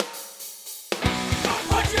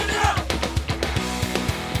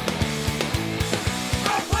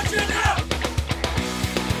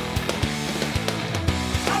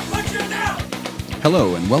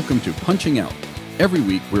Hello and welcome to Punching Out. Every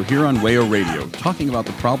week we're here on Wayo Radio talking about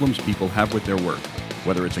the problems people have with their work,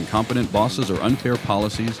 whether it's incompetent bosses or unfair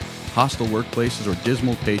policies, hostile workplaces or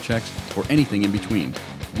dismal paychecks, or anything in between.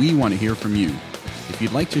 We want to hear from you. If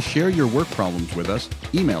you'd like to share your work problems with us,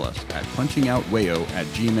 email us at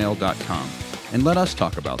punchingoutwayo@gmail.com and let us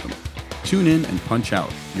talk about them. Tune in and punch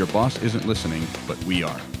out. Your boss isn't listening, but we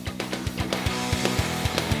are.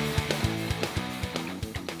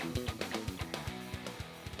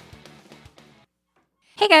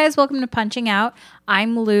 Hey guys, welcome to Punching Out.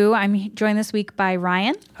 I'm Lou. I'm joined this week by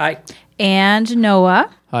Ryan. Hi. And Noah.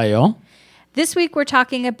 Hi, y'all. This week we're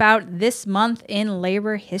talking about this month in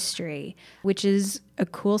labor history, which is a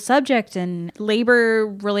cool subject, and labor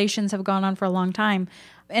relations have gone on for a long time.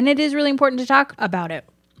 And it is really important to talk about it.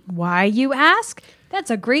 Why, you ask?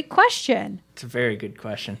 That's a great question. It's a very good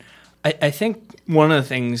question. I think one of the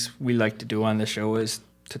things we like to do on the show is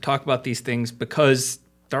to talk about these things because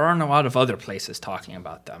there aren't a lot of other places talking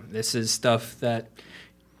about them. This is stuff that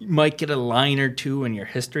you might get a line or two in your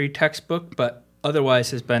history textbook, but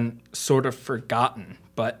otherwise has been sort of forgotten.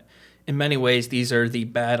 But in many ways, these are the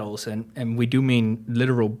battles, and we do mean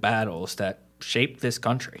literal battles that shaped this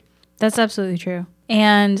country. That's absolutely true.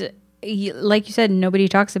 And like you said, nobody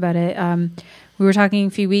talks about it. We were talking a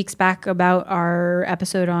few weeks back about our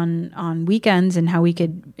episode on weekends and how we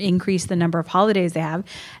could increase the number of holidays they have.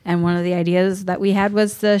 And one of the ideas that we had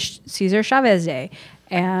was the Cesar Chavez Day.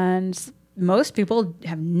 And most people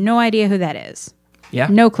have no idea who that is. Yeah.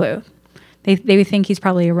 No clue. They think he's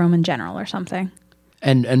probably a Roman general or something.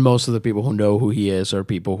 And most of the people who know who he is are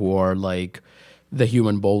people who are like the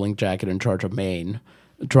human bowling jacket in charge of Maine,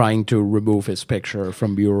 trying to remove his picture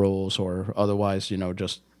from murals or otherwise,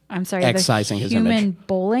 just I'm sorry, excising his image. Human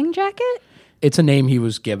bowling jacket? It's a name he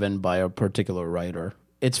was given by a particular writer.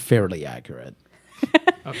 It's fairly accurate.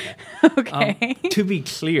 Okay. Okay. To be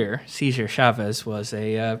clear, Cesar Chavez was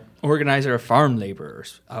a organizer of farm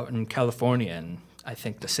laborers out in California in, I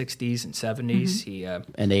think, the 60s and 70s. He In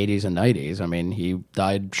 80s and 90s. I mean, he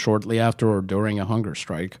died shortly after or during a hunger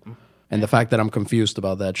strike. And the fact that I'm confused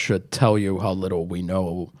about that should tell you how little we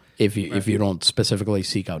know if you don't specifically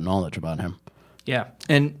seek out knowledge about him. Yeah,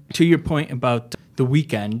 and to your point about the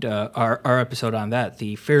weekend, our episode on that,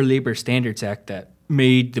 the Fair Labor Standards Act that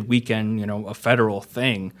made the weekend, a federal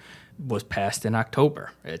thing, was passed in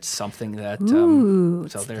October. It's something that so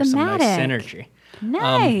there's some nice synergy.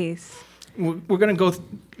 Nice. We're going to go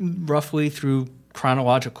roughly through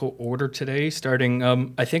chronological order today, starting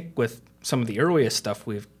I think with some of the earliest stuff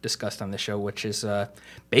we've discussed on the show, which is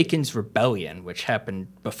Bacon's Rebellion, which happened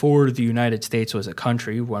before the United States was a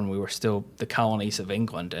country, when we were still the colonies of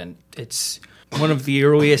England. And it's one of the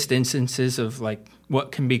earliest instances of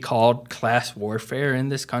what can be called class warfare in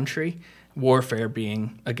this country, warfare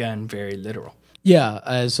being, again, very literal. Yeah,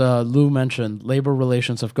 as Lou mentioned, labor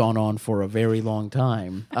relations have gone on for a very long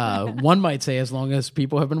time. One might say as long as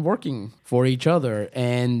people have been working for each other.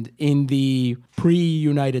 And in the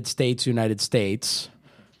pre-United States,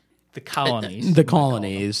 The colonies. The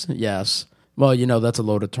colonies, yes. Well, that's a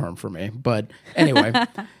loaded term for me. But anyway,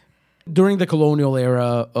 during the colonial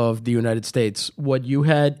era of the United States, what you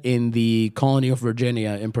had in the colony of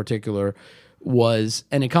Virginia in particular was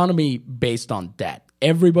an economy based on debt.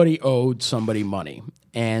 Everybody owed somebody money.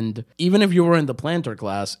 And even if you were in the planter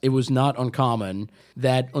class, it was not uncommon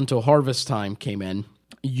that until harvest time came in,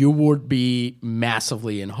 you would be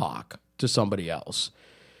massively in hock to somebody else.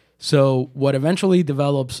 So what eventually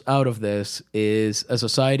develops out of this is a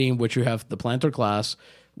society in which you have the planter class,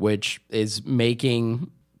 which is making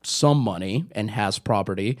some money and has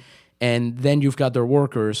property. And then you've got their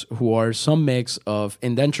workers who are some mix of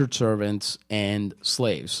indentured servants and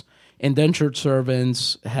slaves. Indentured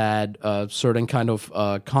servants had a certain kind of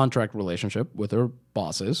contract relationship with their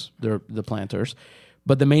bosses, the planters.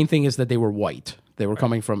 But the main thing is that they were white. They were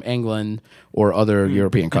coming from England or other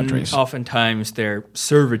European countries. And oftentimes their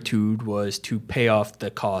servitude was to pay off the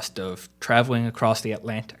cost of traveling across the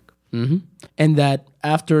Atlantic. Mm-hmm. And that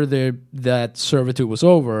after that servitude was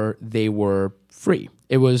over, they were free.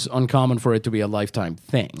 It was uncommon for it to be a lifetime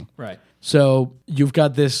thing. Right. So you've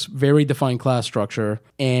got this very defined class structure,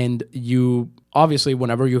 and you obviously,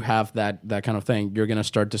 whenever you have that kind of thing, you're going to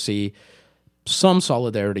start to see some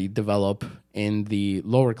solidarity develop in the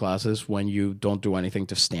lower classes when you don't do anything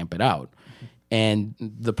to stamp it out. And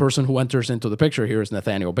the person who enters into the picture here is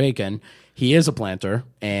Nathaniel Bacon. He is a planter,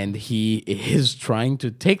 and he is trying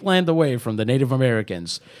to take land away from the Native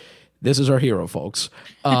Americans. This is our hero, folks.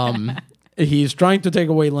 He's trying to take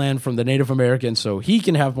away land from the Native Americans so he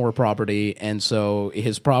can have more property, and so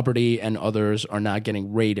his property and others are not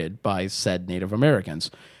getting raided by said Native Americans.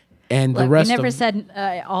 And the Look, rest we never of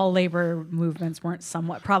said all labor movements weren't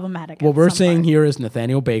somewhat problematic. what at we're some saying part. here is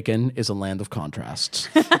Nathaniel Bacon is a land of contrasts.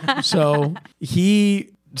 So he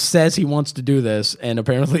says he wants to do this, and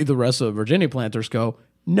apparently the rest of the Virginia planters go,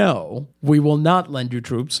 no, we will not lend you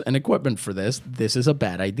troops and equipment for this. This is a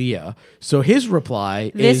bad idea. So his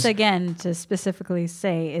reply This is again, to specifically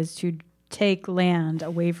say, is to take land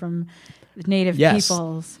away from native Yes.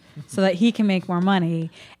 peoples so that he can make more money.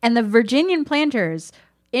 And the Virginian planters,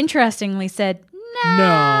 interestingly, said,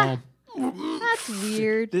 nah, no, that's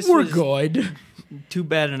weird. This we're was good. too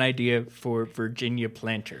bad an idea for Virginia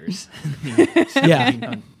planters.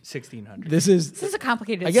 Yeah. 1600. This is a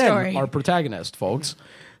complicated Again, story. our protagonist, folks.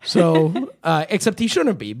 So, except he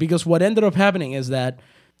shouldn't be, because what ended up happening is that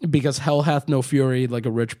because hell hath no fury like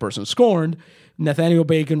a rich person scorned, Nathaniel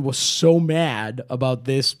Bacon was so mad about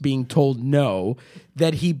this being told no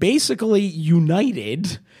that he basically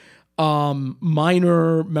united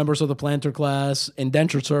minor members of the planter class,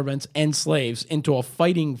 indentured servants, and slaves into a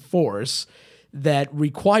fighting force that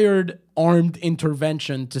required armed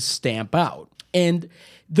intervention to stamp out. And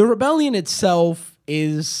the rebellion itself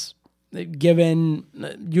is given,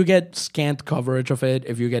 you get scant coverage of it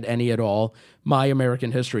if you get any at all. My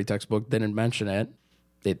American history textbook didn't mention it.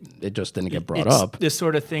 It just didn't get brought It's up. this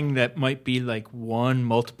sort of thing that might be like one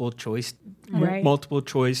multiple choice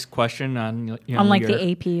question on Unlike your,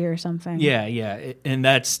 the AP or something. Yeah. And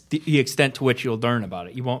that's the extent to which you'll learn about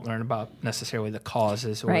it. You won't learn about necessarily the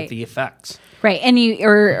causes or Right. the effects. Right. And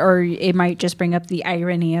or it might just bring up the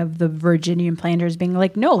irony of the Virginian planters being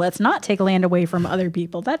like, no, let's not take land away from other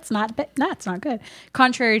people. That's not good.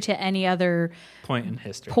 Contrary to any other Point in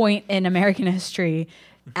history. point in American history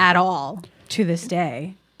at all to this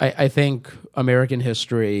day. I think American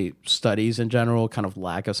history studies in general kind of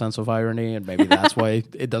lack a sense of irony, and maybe that's why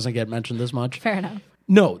it doesn't get mentioned as much. Fair enough.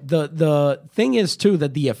 No, the thing is, too,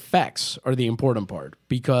 that the effects are the important part,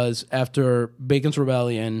 because after Bacon's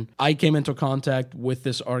Rebellion, I came into contact with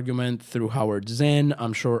this argument through Howard Zinn.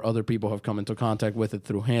 I'm sure other people have come into contact with it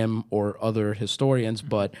through him or other historians,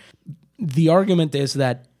 but the argument is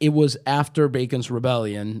that it was after Bacon's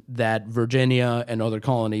Rebellion that Virginia and other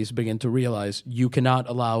colonies began to realize you cannot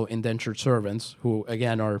allow indentured servants, who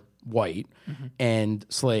again are white, and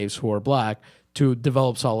slaves who are black, to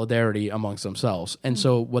develop solidarity amongst themselves. And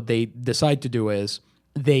so what they decide to do is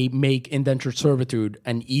they make indentured servitude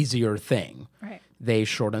an easier thing. Right. They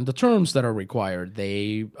shorten the terms that are required.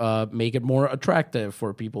 They make it more attractive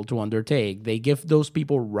for people to undertake. They give those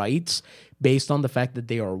people rights based on the fact that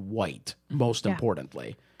they are white, most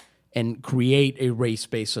importantly, and create a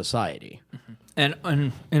race-based society. And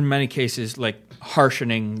in many cases, like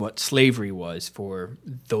harshening what slavery was for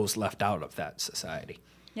those left out of that society.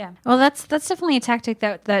 Yeah. Well, that's definitely a tactic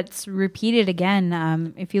that's repeated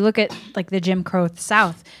again. If you look at like the Jim Crow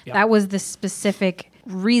South, that was the specific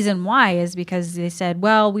reason why, is because they said,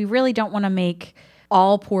 well, we really don't want to make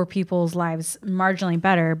all poor people's lives marginally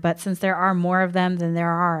better, but since there are more of them than there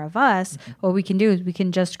are of us, what we can do is we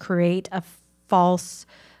can just create a false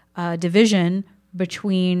division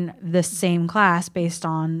between the same class based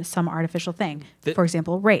on some artificial thing. For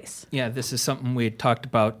example, race. Yeah, this is something we had talked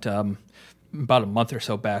about a month or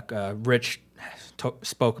so back. Rich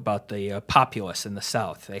spoke about the populace in the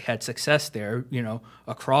South. They had success there,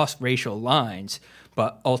 across racial lines,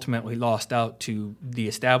 but ultimately lost out to the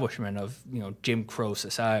establishment of, Jim Crow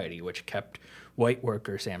society, which kept white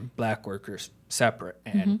workers and black workers separate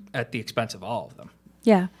and at the expense of all of them.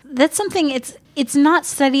 Yeah, that's something it's not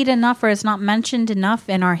studied enough, or it's not mentioned enough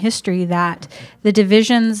in our history, that the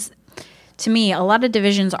divisions, to me, a lot of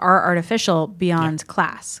divisions are artificial beyond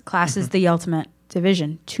class. Class is the ultimate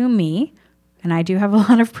division to me, and I do have a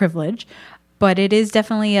lot of privilege, but it is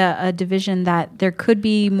definitely a division that there could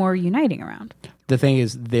be more uniting around. The thing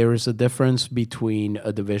is, there is a difference between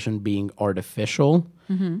a division being artificial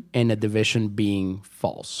and a division being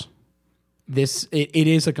false. It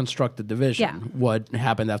is a constructed division. Yeah. What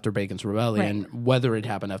happened after Bacon's Rebellion, whether it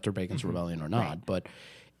happened after Bacon's Rebellion or not, but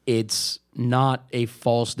it's not a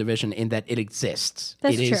false division in that it exists.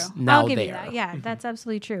 That's it true. is now I'll give there. you that. Yeah, that's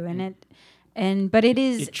absolutely true, but it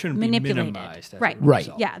is It shouldn't manipulated. be minimized. As Right. a Right.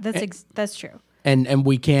 result. Yeah, that's true. And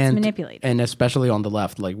we can't manipulated. and especially on the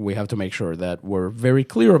left, like we have to make sure that we're very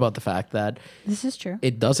clear about the fact that This is true.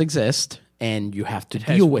 it does exist and you have to It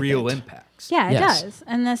has deal with real it. impacts. Yeah, it Yes. does.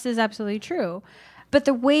 And this is absolutely true. But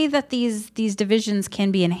the way that these divisions can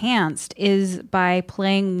be enhanced is by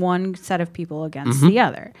playing one set of people against the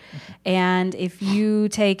other. And if you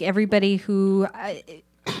take everybody who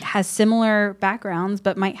has similar backgrounds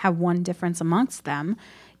but might have one difference amongst them,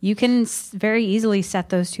 you can very easily set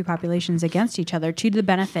those two populations against each other to the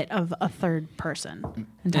benefit of a third person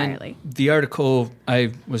entirely. And the article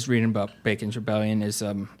I was reading about Bacon's Rebellion is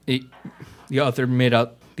the author made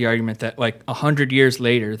out the argument that like 100 years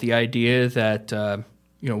later, the idea that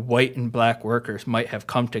white and black workers might have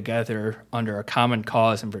come together under a common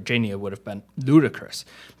cause in Virginia would have been ludicrous.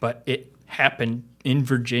 But it happened in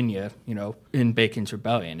Virginia, in Bacon's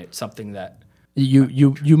Rebellion. It's something that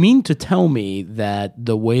You mean to tell me that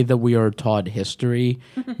the way that we are taught history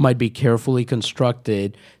might be carefully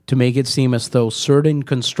constructed to make it seem as though certain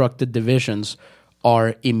constructed divisions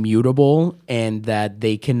are immutable and that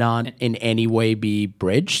they cannot in any way be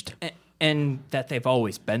bridged? and that they've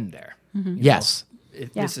always been there. Yes.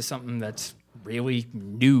 This is something that's really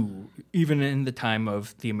new, even in the time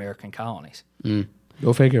of the American colonies.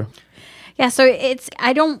 Go figure. Yeah, so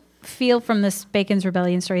I don't feel from this Bacon's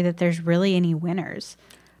Rebellion story that there's really any winners.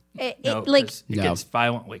 It gets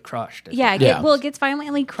violently crushed. It gets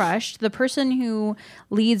violently crushed. The person who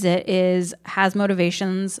leads it has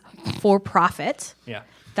motivations for profit. Yeah.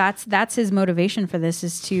 That's his motivation for this,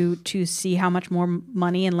 is to see how much more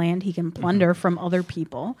money and land he can plunder from other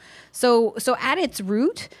people. So at its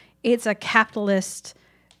root, it's a capitalist,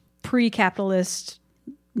 pre-capitalist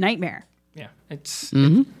nightmare. Yeah, it's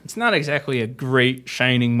not exactly a great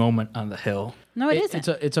shining moment on the hill. No, it isn't.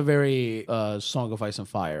 It's a very Song of Ice and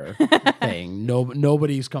Fire thing.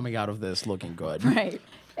 Nobody's coming out of this looking good. Right.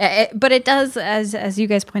 But it does, as you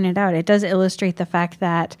guys pointed out, it does illustrate the fact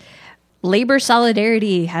that labor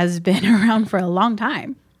solidarity has been around for a long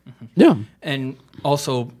time. Yeah. And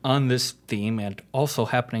also on this theme, and also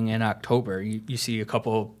happening in October, you see a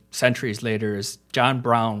couple centuries later as John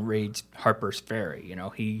Brown raids Harper's Ferry.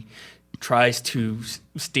 He tries to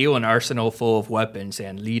steal an arsenal full of weapons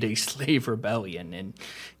and lead a slave rebellion. And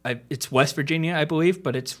it's West Virginia, I believe,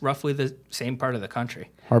 but it's roughly the same part of the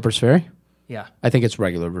country. Harper's Ferry? Yeah. I think it's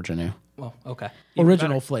regular Virginia. Well, okay.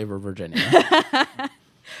 Original flavor Virginia.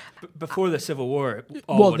 Before the Civil War, it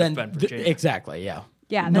all would have been Virginia. Exactly, yeah.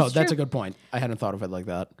 Yeah, that's true. a good point. I hadn't thought of it like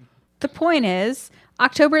that. The point is,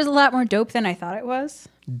 October is a lot more dope than I thought it was.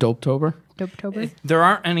 Dope-tober? Dope-tober. There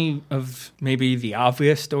aren't any of maybe the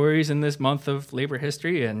obvious stories in this month of labor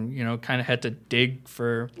history, and kind of had to dig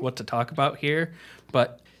for what to talk about here.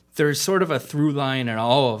 But there's sort of a through line in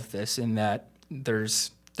all of this, in that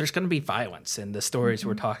there's going to be violence in the stories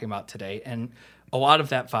we're talking about today, and a lot of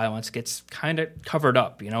that violence gets kind of covered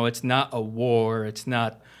up. It's not a war, it's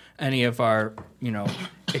not any of our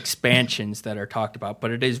expansions that are talked about,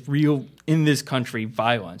 but it is real in this country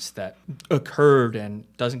violence that occurred and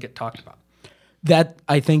doesn't get talked about.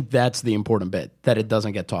 I think that's the important bit, that it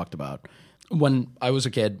doesn't get talked about. When I was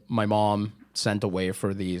a kid, my mom sent away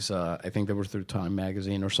for these, I think they were through Time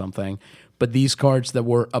magazine or something, but these cards that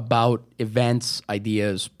were about events,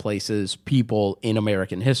 ideas, places, people in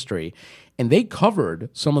American history. And they covered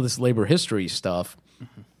some of this labor history stuff,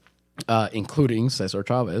 including Cesar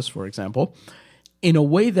Chavez, for example, in a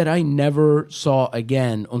way that I never saw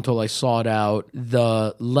again until I sought out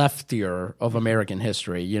the leftier of American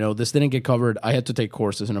history. This didn't get covered. I had to take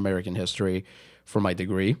courses in American history for my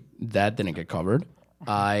degree. That didn't get covered.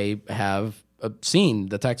 I have seen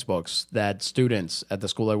the textbooks that students at the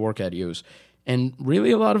school I work at use. And really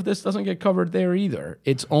a lot of this doesn't get covered there either.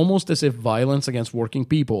 It's almost as if violence against working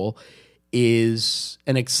people is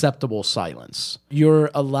an acceptable silence. You're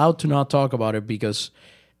allowed to not talk about it because,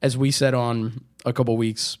 as we said on a couple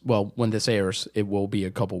weeks, well, when this airs, it will be a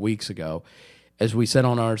couple weeks ago, as we said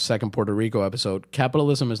on our second Puerto Rico episode,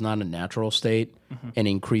 capitalism is not a natural state, and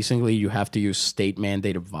increasingly you have to use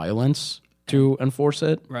state-mandated violence to enforce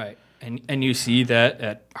it. Right. And you see that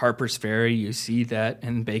at Harper's Ferry, you see that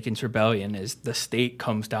in Bacon's Rebellion, as the state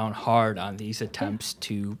comes down hard on these attempts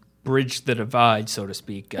to bridge the divide, so to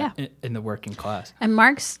speak, in the working class. And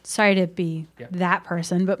Marx, sorry to be that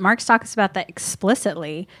person, but Marx talks about that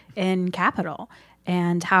explicitly in Capital,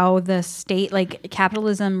 and how the state,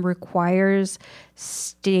 capitalism requires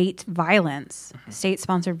state violence,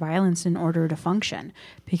 state-sponsored violence in order to function,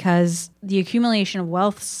 because the accumulation of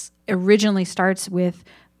wealth originally starts with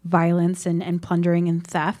violence and plundering and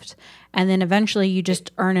theft, and then eventually you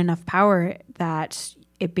just earn enough power that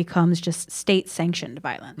it becomes just state-sanctioned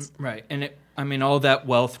violence. Right. And all that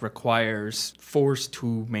wealth requires force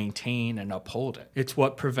to maintain and uphold it. It's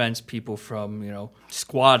what prevents people from,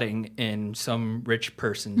 squatting in some rich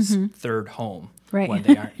person's third home when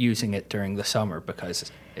they aren't using it during the summer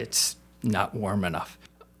because it's not warm enough.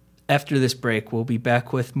 After this break, we'll be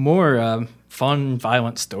back with more fun,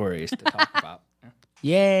 violent stories to talk about.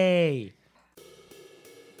 Yay!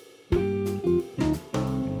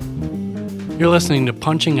 You're listening to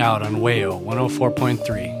Punching Out on WAYO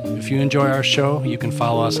 104.3. If you enjoy our show, you can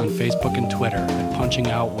follow us on Facebook and Twitter at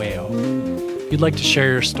Punching Out WAYO. If you'd like to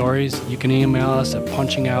share your stories, you can email us at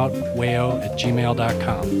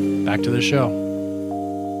punchingoutwayo@gmail.com. Back to the show.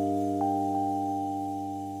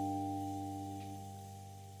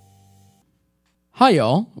 Hi,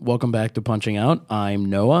 y'all. Welcome back to Punching Out. I'm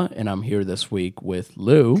Noah, and I'm here this week with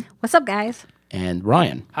Lou What's up, guys? and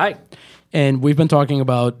Ryan. Hi. And we've been talking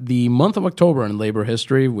about the month of October in labor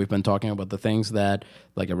history. We've been talking about the things that,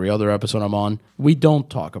 like every other episode I'm on, we don't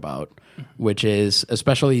talk about, which is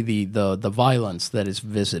especially the violence that is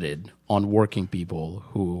visited on working people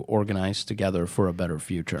who organize together for a better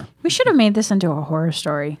future. We should have made this into a horror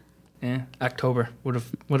story. Yeah, October would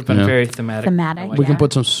have been very thematic. Thematic. We can Yeah.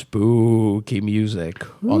 put some spooky music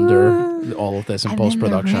under all of this in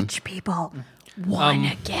post-production. Rich people won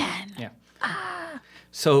again. Yeah.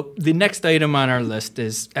 So the next item on our list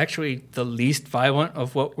is actually the least violent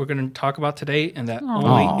of what we're going to talk about today, and that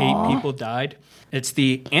only 8 people died. It's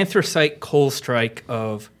the anthracite coal strike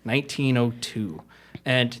of 1902.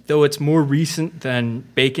 And though it's more recent than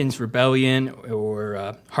Bacon's Rebellion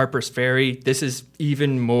or Harper's Ferry, this is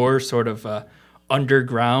even more sort of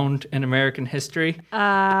underground in American history.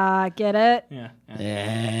 Get it? Yeah.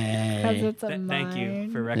 Yay. Because it's a Thank you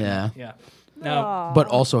mine. for recognizing. Yeah. Now, But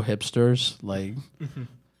also hipsters, like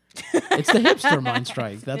it's the hipster mine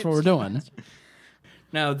strike. That's what we're doing.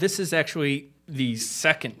 Now, this is actually the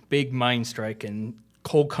second big mine strike in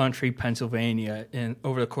coal country, Pennsylvania,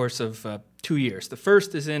 over the course of 2 years. The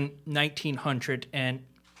first is in 1900, and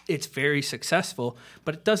it's very successful,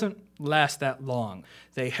 but it doesn't last that long.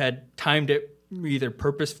 They had timed it either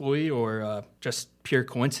purposefully or just pure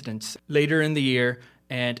coincidence later in the year,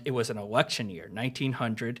 and it was an election year,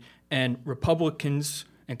 1900, and Republicans,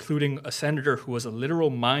 including a senator who was a literal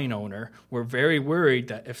mine owner, were very worried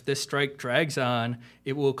that if this strike drags on,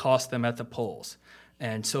 it will cost them at the polls.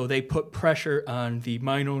 And so they put pressure on the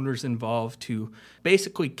mine owners involved to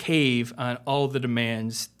basically cave on all the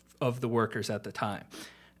demands of the workers at the time.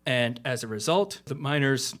 And as a result, the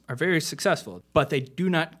miners are very successful, but they do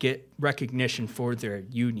not get recognition for their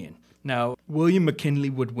union. Now, William McKinley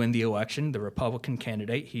would win the election, the Republican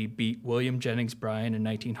candidate. He beat William Jennings Bryan in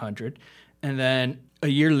 1900. And then a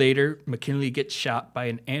year later, McKinley gets shot by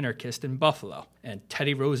an anarchist in Buffalo, and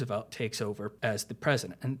Teddy Roosevelt takes over as the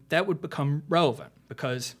president. And that would become relevant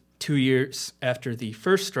because 2 years after the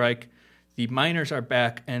first strike, the miners are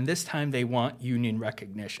back, and this time they want union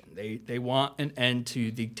recognition. They want an end to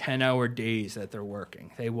the 10-hour days that they're working.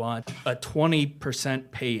 They want a 20%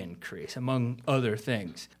 pay increase, among other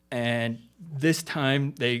things. And this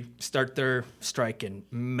time they start their strike in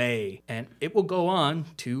May, and it will go on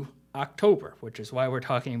to October, which is why we're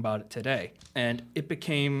talking about it today. And it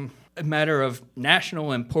became a matter of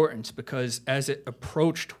national importance because as it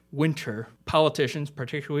approached winter, politicians,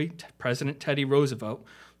 particularly President Teddy Roosevelt,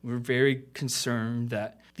 were very concerned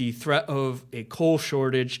that the threat of a coal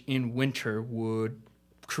shortage in winter would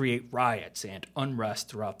create riots and unrest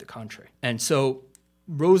throughout the country. And so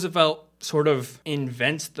Roosevelt sort of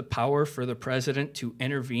invents the power for the president to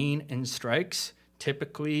intervene in strikes.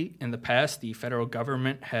 Typically, in the past, the federal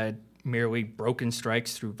government had merely broken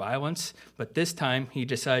strikes through violence, but this time he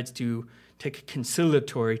decides to take a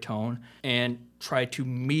conciliatory tone and try to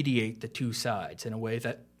mediate the two sides in a way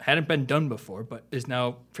that hadn't been done before, but is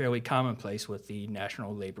now fairly commonplace with the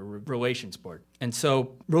National Labor Relations Board. And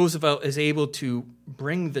so Roosevelt is able to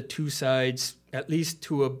bring the two sides at least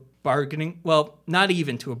to a bargaining, well, not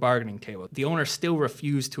even to a bargaining table. The owners still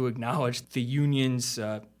refused to acknowledge the union's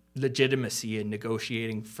legitimacy in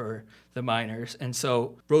negotiating for the miners. And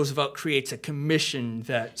so Roosevelt creates a commission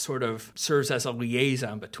that sort of serves as a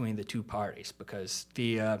liaison between the two parties because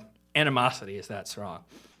the animosity is that strong.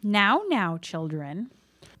 Now, children.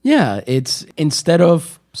 Yeah, it's instead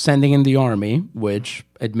of sending in the army, which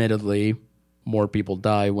admittedly more people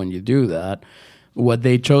die when you do that, what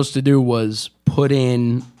they chose to do was put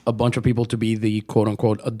in a bunch of people to be the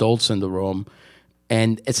quote-unquote adults in the room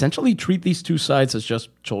and essentially treat these two sides as just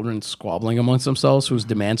children squabbling amongst themselves whose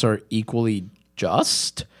demands are equally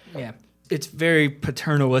just. Yeah, it's very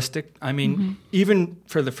paternalistic. I mean, even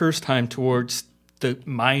for the first time towards the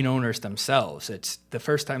mine owners themselves, it's the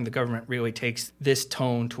first time the government really takes this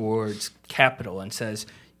tone towards capital and says,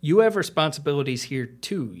 you have responsibilities here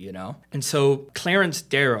too, you know? And so Clarence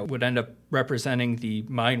Darrow would end up representing the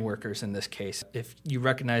mine workers in this case. If you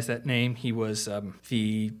recognize that name, he was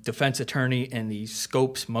the defense attorney in the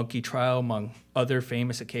Scopes monkey trial, among other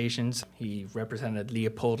famous occasions. He represented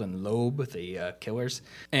Leopold and Loeb, the killers.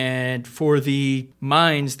 And for the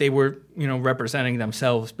mines, they were, representing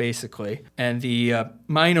themselves, basically. And the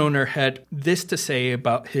mine owner had this to say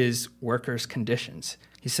about his workers' conditions.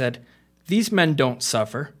 He said, "These men don't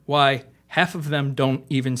suffer. Why, half of them don't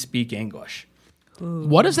even speak English."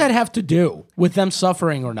 What does that have to do with them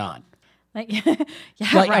suffering or not? Like,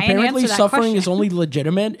 Ryan, apparently suffering is only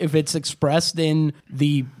legitimate if it's expressed in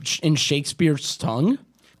Shakespeare's tongue.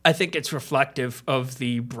 I think it's reflective of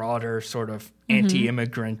the broader sort of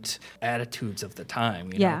anti-immigrant attitudes of the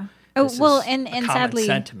time. Yeah. This and common sadly,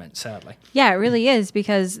 sentiment. Sadly, yeah, it really is,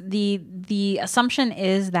 because the assumption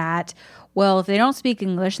is that, well, if they don't speak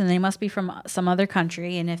English, then they must be from some other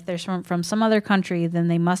country. And if they're from some other country, then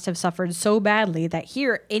they must have suffered so badly that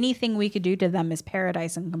here, anything we could do to them is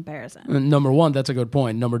paradise in comparison. Number one, that's a good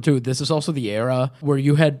point. Number two, this is also the era where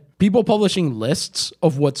you had people publishing lists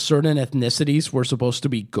of what certain ethnicities were supposed to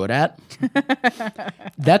be good at.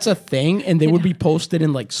 That's a thing, and they would be posted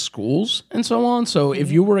in like schools and so on. So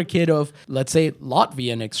if you were a kid of, let's say,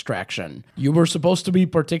 Latvian extraction, you were supposed to be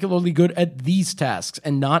particularly good at these tasks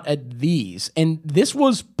and not at these. And this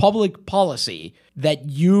was public policy that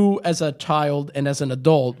you as a child and as an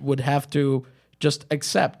adult would have to just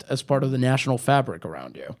accept as part of the national fabric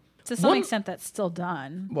around you. To some extent, that's still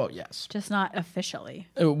done. Well, yes. Just not officially.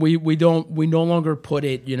 We no longer put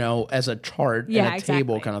it, as a chart and a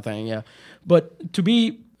table kind of thing. Yeah. But to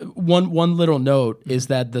be one little note is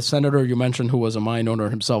that the senator you mentioned, who was a mine owner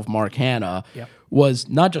himself, Mark Hanna, was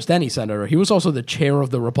not just any senator. He was also the chair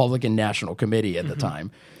of the Republican National Committee at the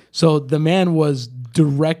time. So the man was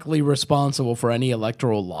directly responsible for any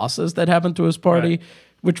electoral losses that happened to his party,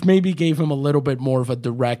 which maybe gave him a little bit more of a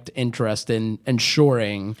direct interest in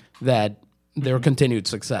ensuring that their continued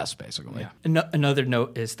success, basically. Yeah. Another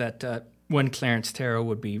note is that when Clarence Darrow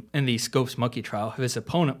would be in the Scopes monkey trial, his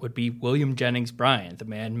opponent would be William Jennings Bryan, the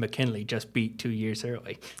man McKinley just beat 2 years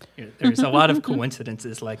early. There's a lot of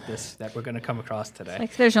coincidences like this that we're going to come across today.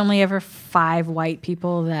 Like there's only ever 5 white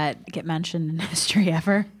people that get mentioned in history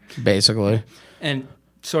ever. Basically. And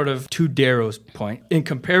sort of to Darrow's point, in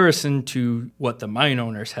comparison to what the mine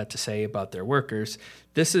owners had to say about their workers,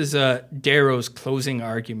 this is Darrow's closing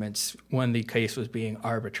arguments when the case was being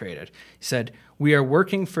arbitrated. He said, "We are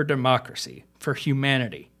working for democracy, for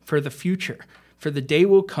humanity, for the future. For the day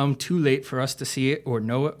will come too late for us to see it or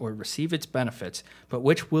know it or receive its benefits, but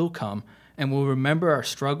which will come, and we'll remember our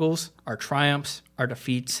struggles, our triumphs, our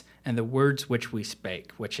defeats, and the words which we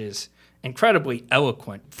spake," which is incredibly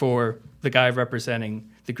eloquent for the guy representing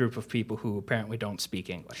the group of people who apparently don't speak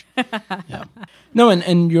English. Yeah. No,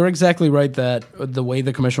 and you're exactly right that the way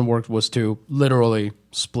the commission worked was to literally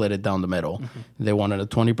split it down the middle. They wanted a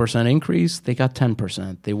 20% increase, they got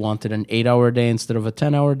 10%. They wanted an 8-hour day instead of a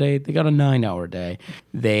 10-hour day, they got a 9-hour day.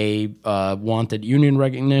 They wanted union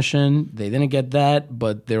recognition, they didn't get that,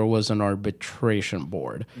 but there was an arbitration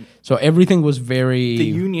board. So everything was very... The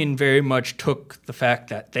union very much took the fact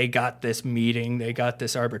that they got this meeting, they got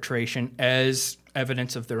this arbitration as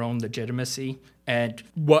evidence of their own legitimacy. And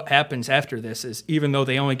what happens after this is, even though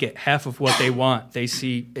they only get half of what they want, they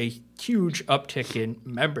see a huge uptick in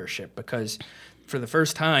membership, because for the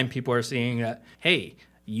first time, people are seeing that, hey,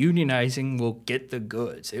 unionizing will get the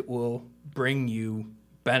goods. It will bring you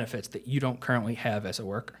benefits that you don't currently have as a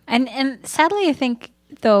worker. And sadly, I think,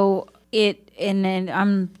 though, and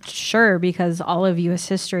I'm sure because all of U.S.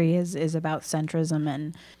 history is about centrism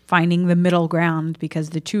and finding the middle ground, because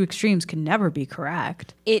the two extremes can never be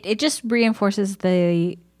correct. It just reinforces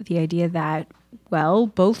the idea that, well,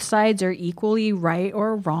 both sides are equally right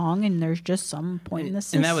or wrong, and there's just some point in the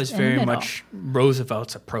system. And that was very much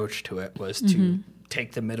Roosevelt's approach to it, was to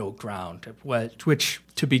take the middle ground, which,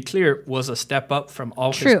 to be clear, was a step up from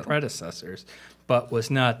all his predecessors, but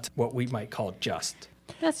was not what we might call just.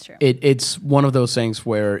 That's true. It's one of those things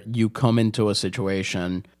where you come into a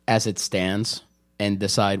situation as it stands and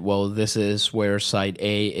decide, well, this is where side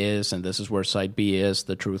A is and this is where side B is.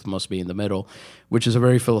 The truth must be in the middle, which is a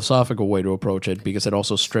very philosophical way to approach it, because it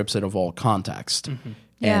also strips it of all context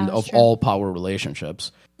and of all power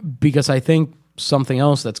relationships. Because I think something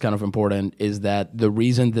else that's kind of important is that the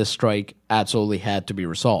reason this strike absolutely had to be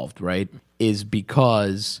resolved, right, is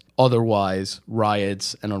because otherwise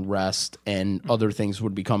riots and unrest and other things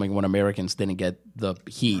would be coming when Americans didn't get the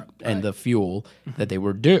heat and the fuel that they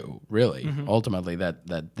were due, really, ultimately, that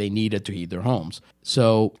they needed to heat their homes.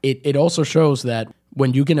 So it also shows that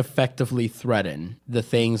when you can effectively threaten the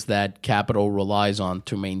things that capital relies on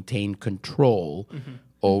to maintain control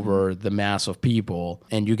over the mass of people,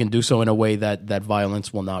 and you can do so in a way that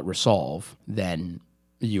violence will not resolve, then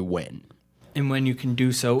you win. And when you can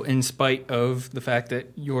do so in spite of the fact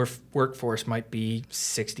that your workforce might be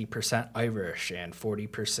 60% Irish and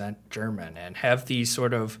 40% German, and have these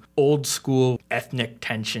sort of old school ethnic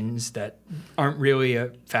tensions that aren't really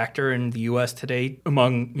a factor in the U.S. today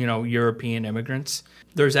among, European immigrants,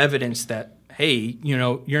 there's evidence that, hey,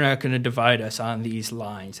 you're not going to divide us on these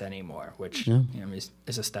lines anymore, which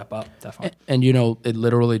is a step up, definitely. And it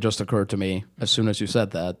literally just occurred to me as soon as you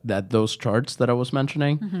said that those charts that I was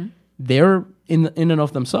mentioning, they're in and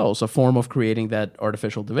of themselves a form of creating that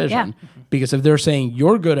artificial division. Yeah. Because if they're saying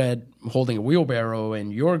you're good at holding a wheelbarrow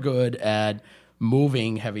and you're good at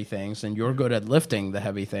moving heavy things and you're good at lifting the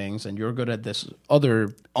heavy things and you're good at this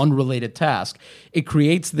other unrelated task, it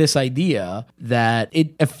creates this idea that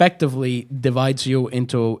it effectively divides you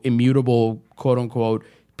into immutable, quote unquote,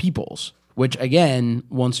 peoples, which again,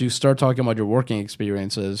 once you start talking about your working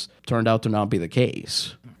experiences, turned out to not be the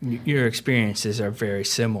case. Your experiences are very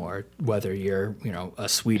similar, whether you're, a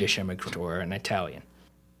Swedish immigrant or an Italian.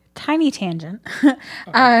 Tiny tangent.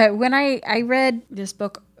 When I read this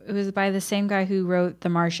book, it was by the same guy who wrote The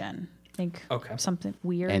Martian. I think something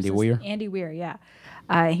Weir. Andy Weir. Andy Weir, yeah.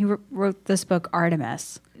 He wrote this book,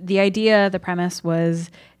 Artemis. The idea, the premise was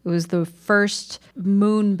it was the first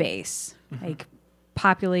moon base, like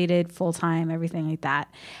populated full-time, everything like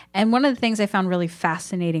that. And one of the things I found really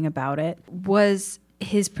fascinating about it was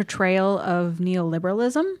his portrayal of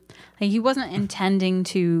neoliberalism. Like, he wasn't intending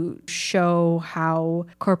to show how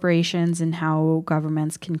corporations and how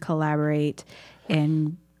governments can collaborate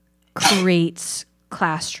and create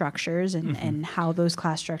class structures and how those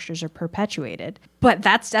class structures are perpetuated. But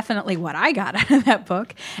that's definitely what I got out of that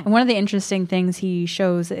book. And one of the interesting things he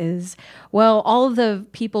shows is, well, all of the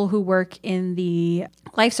people who work in the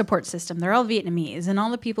life support system, they're all Vietnamese. And all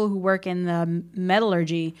the people who work in the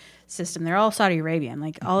metallurgy system, they're all Saudi Arabian,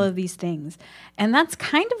 like all of these things. And that's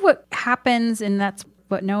kind of what happens, and that's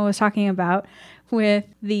what Noah was talking about with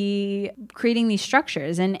the creating these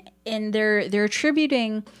structures. And they're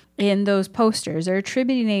attributing in those posters, they're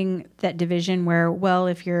attributing that division where, well,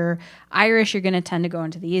 if you're Irish, you're going to tend to go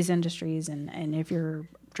into these industries, and if you're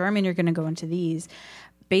German, you're going to go into these,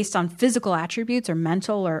 based on physical attributes or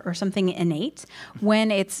mental or something innate,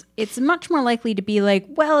 when it's much more likely to be like,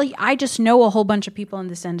 well, I just know a whole bunch of people in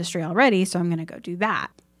this industry already, so I'm going to go do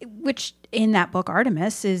that. Which in that book,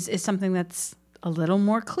 Artemis, is something that's a little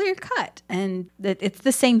more clear cut, and that it's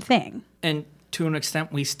the same thing. And to an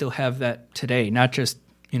extent, we still have that today, not just,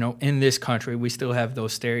 in this country, we still have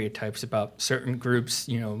those stereotypes about certain groups,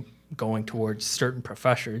 going towards certain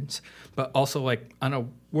professions, but also like on a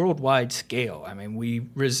worldwide scale. I mean, we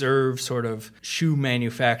reserve sort of shoe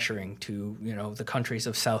manufacturing to, the countries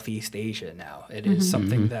of Southeast Asia now. It is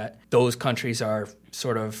something that those countries are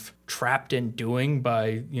sort of trapped in doing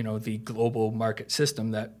by, the global market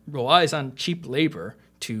system that relies on cheap labor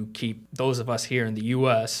to keep those of us here in the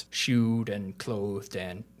U.S. shoed and clothed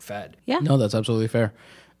and fed. Yeah. No, that's absolutely fair.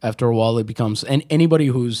 After a while, it becomes, and anybody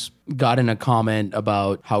who's gotten a comment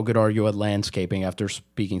about how good are you at landscaping after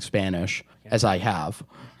speaking Spanish, as I have,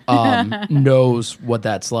 knows what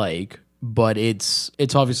that's like. But it's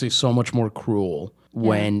obviously so much more cruel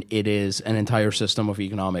when it is an entire system of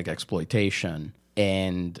economic exploitation.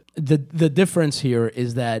 And the difference here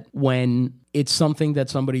is that when it's something that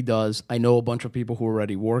somebody does, I know a bunch of people who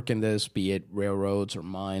already work in this, be it railroads or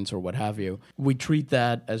mines or what have you. We treat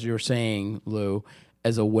that, as you're saying, Lou,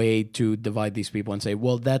 as a way to divide these people and say,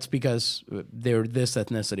 well, that's because they're this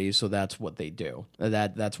ethnicity, so that's what they do.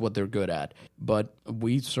 That's what they're good at. But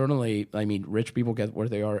we certainly, rich people get where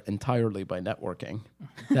they are entirely by networking.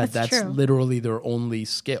 That's true. literally their only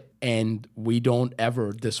skill. And we don't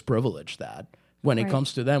ever disprivilege that. When it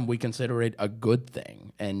comes to them, we consider it a good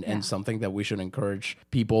thing and something that we should encourage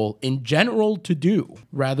people in general to do,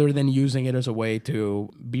 rather than using it as a way to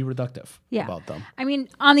be reductive about them. I mean,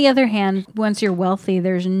 on the other hand, once you're wealthy,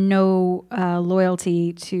 there's no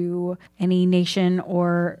loyalty to any nation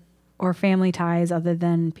or family ties other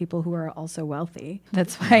than people who are also wealthy.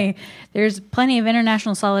 That's why there's plenty of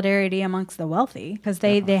international solidarity amongst the wealthy, because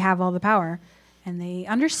they have all the power and they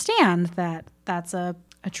understand that that's a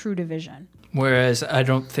true division. Whereas I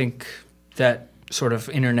don't think that sort of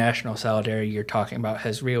international solidarity you're talking about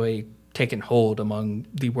has really taken hold among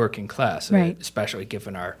the working class, right. Especially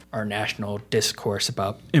given our national discourse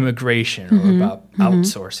about immigration or about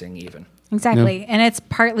outsourcing even. Exactly. Yeah. And it's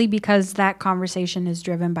partly because that conversation is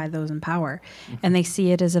driven by those in power, and they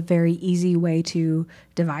see it as a very easy way to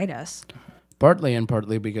divide us. Partly and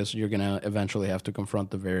partly because you're going to eventually have to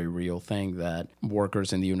confront the very real thing that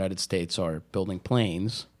workers in the United States are building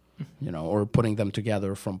planes, or putting them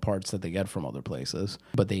together from parts that they get from other places,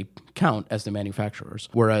 but they count as the manufacturers.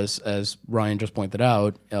 Whereas, as Ryan just pointed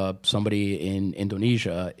out, somebody in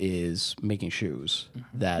Indonesia is making shoes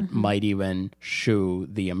that might even shoe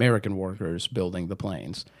the American workers building the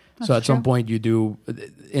planes. So at some point,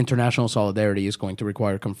 international solidarity is going to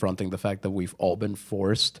require confronting the fact that we've all been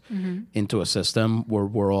forced into a system where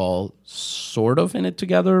we're all sort of in it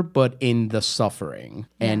together, but in the suffering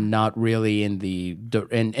and not really in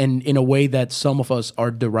and in a way that some of us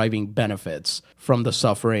are deriving benefits from the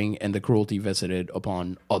suffering and the cruelty visited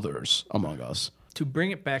upon others among us. To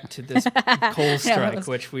bring it back to this coal strike,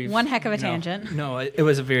 which we've... One heck of a tangent. No, it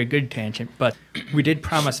was a very good tangent, but we did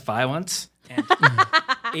promise violence, and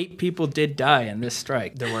 8 people did die in this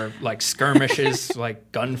strike. There were skirmishes,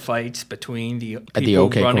 gunfights between the people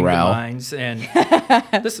running the mines. And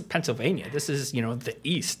this is Pennsylvania. This is, the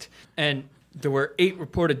East. And there were 8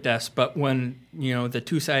 reported deaths, but when, the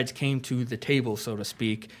two sides came to the table, so to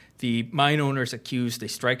speak, the mine owners accused the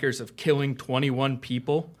strikers of killing 21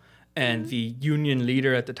 people. And the union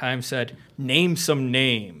leader at the time said, "Name some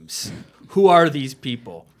names. Who are these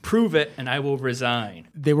people? Prove it, and I will resign."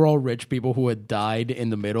 They were all rich people who had died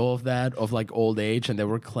in the middle of that, of old age, and they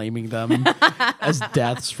were claiming them as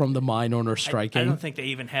deaths from the mine owner striking. I don't think they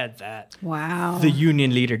even had that. Wow. The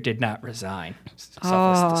union leader did not resign,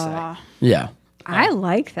 suffice to say. Yeah. I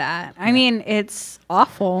like that. I mean, it's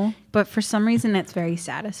awful, but for some reason it's very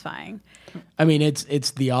satisfying. I mean,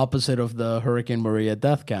 it's the opposite of the Hurricane Maria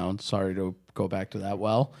death count. Sorry to go back to that.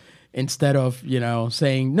 Well, instead of,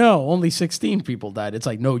 saying, no, only 16 people died, it's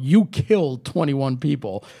no, you killed 21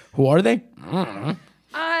 people. Who are they? I don't know.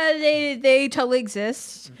 They totally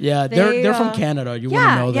exist. Yeah, they're from Canada. You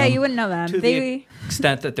wouldn't know them. Yeah, you wouldn't know them. To the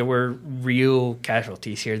extent that there were real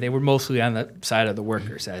casualties here, they were mostly on the side of the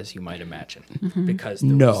workers, as you might imagine. Because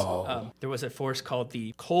there was a force called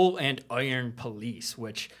the Coal and Iron Police,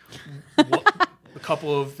 which a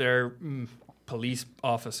couple of their police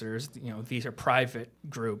officers, these are private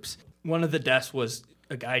groups. One of the deaths was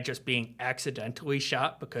a guy just being accidentally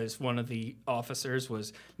shot because one of the officers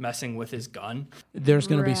was messing with his gun. There's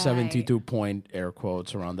going to be 72-point air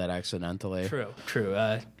quotes around that accidentally. True.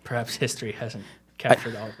 Perhaps history hasn't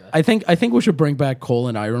captured all of that. I think we should bring back Coal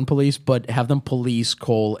and Iron Police, but have them police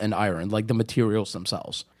coal and iron, the materials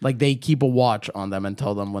themselves. They keep a watch on them and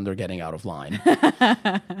tell them when they're getting out of line.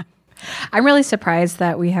 I'm really surprised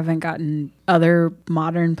that we haven't gotten other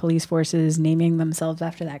modern police forces naming themselves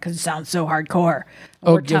after that because it sounds so hardcore.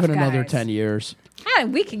 Give it another 10 years.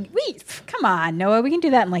 Come on, Noah, we can do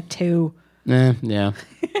that in 2. Yeah.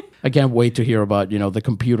 I can't wait to hear about, the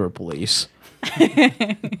computer police.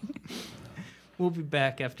 We'll be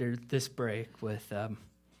back after this break with...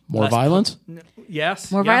 more violence?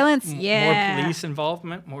 Yes. More violence? Yeah. More police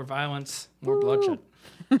involvement, more violence, more bloodshed.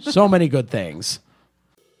 So many good things.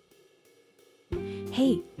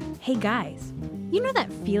 Hey guys, you know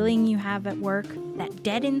that feeling you have at work? That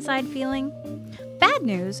dead inside feeling? Bad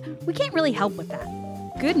news, we can't really help with that.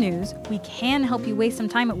 Good news, we can help you waste some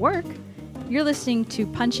time at work. You're listening to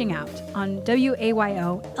Punching Out on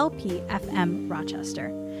WAYO LP-FM Rochester.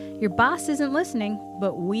 Your boss isn't listening,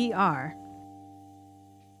 but we are.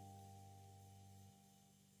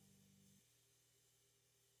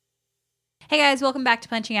 Hey guys, welcome back to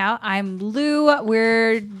Punching Out. I'm Lou.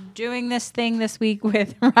 We're doing this thing this week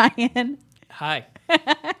with Ryan. Hi.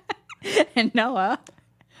 And Noah.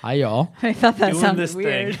 Hi, y'all. I thought that Doing sounded this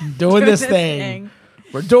weird. thing. Doing this thing.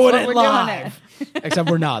 We're doing it We're live. doing it. Except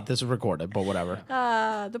we're not. This is recorded, but whatever.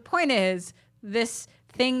 The point is, this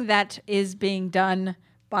thing that is being done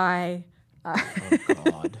by... Oh,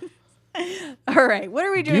 God. All right, what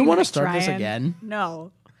are we doing? Do you want to next, start this Ryan? again?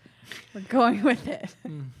 No. We're going with it.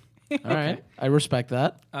 All right. I respect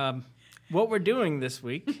that. What we're doing this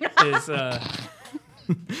week is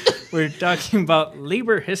we're talking about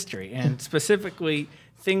labor history and specifically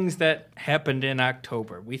things that happened in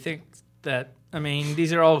October. We think that,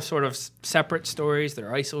 these are all sort of separate stories.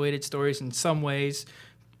 They're isolated stories in some ways,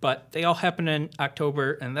 but they all happened in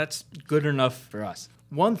October, and that's good enough for us.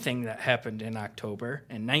 One thing that happened in October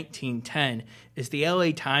in 1910 is the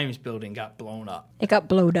LA Times building got blown up. It got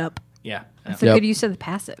blowed up. Yeah. That's a good use of the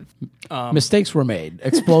passive. Mistakes were made.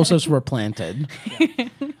 Explosives were planted.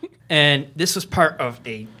 And this was part of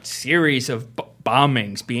a series of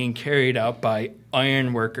bombings being carried out by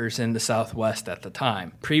iron workers in the Southwest at the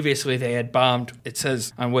time. Previously, they had bombed, it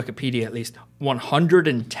says on Wikipedia at least,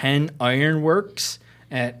 110 ironworks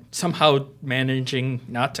and somehow managing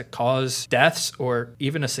not to cause deaths or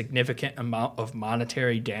even a significant amount of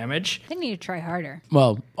monetary damage. They need to try harder.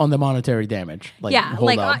 Well, on the monetary damage. Like, Yeah, hold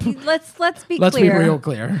like up. let's be Let's clear. be real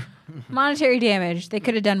clear. Monetary damage. They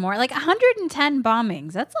could have done more. Like 110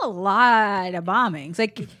 bombings. That's a lot of bombings.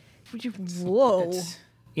 Like, whoa,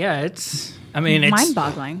 It's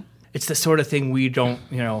mind-boggling. It's the sort of thing we don't,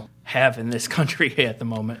 have in this country at the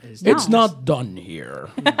moment. No. It's not done here.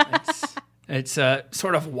 It's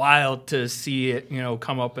sort of wild to see it,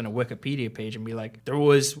 come up in a Wikipedia page and be like, there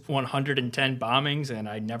was 110 bombings and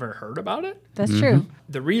I never heard about it. That's true.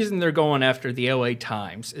 The reason they're going after the LA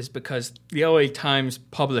Times is because the LA Times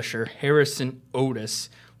publisher, Harrison Otis,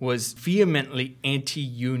 was vehemently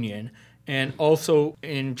anti-union and also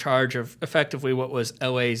in charge of effectively what was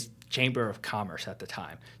LA's Chamber of Commerce at the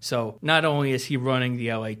time. So not only is he running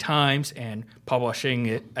the LA Times and publishing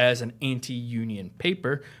it as an anti-union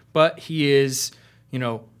paper, but he is,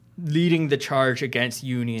 leading the charge against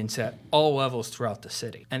unions at all levels throughout the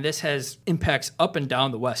city. And this has impacts up and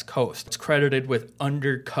down the West Coast. It's credited with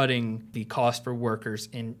undercutting the cost for workers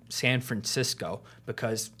in San Francisco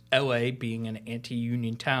because LA, being an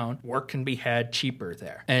anti-union town, work can be had cheaper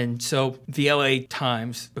there. And so the LA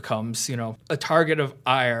Times becomes, a target of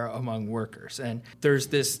ire among workers. And there's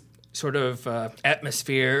this sort of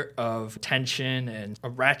atmosphere of tension and a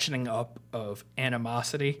ratcheting up of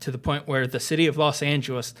animosity to the point where the city of Los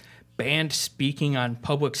Angeles banned speaking on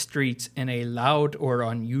public streets in a loud or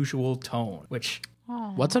unusual tone, which...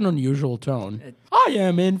 What's an unusual tone? I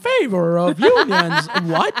am in favor of unions.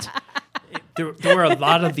 What? There were a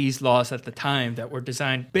lot of these laws at the time that were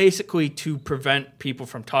designed basically to prevent people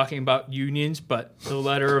from talking about unions, but the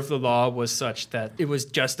letter of the law was such that it was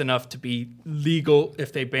just enough to be legal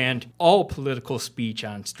if they banned all political speech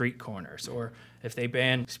on street corners or if they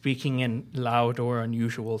banned speaking in loud or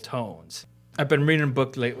unusual tones. I've been reading a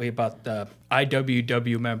book lately about the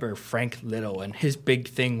IWW member Frank Little, and his big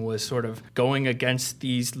thing was sort of going against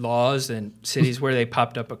these laws in cities where they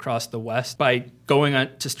popped up across the West by going on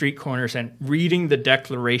to street corners and reading the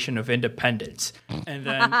Declaration of Independence. And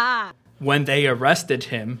then when they arrested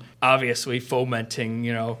him, obviously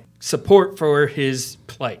fomenting, support for his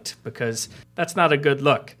plight, because that's not a good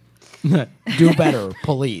look. Do better,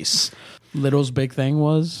 police. Little's big thing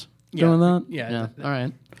was doing that? Yeah. All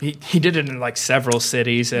right. He did it in like several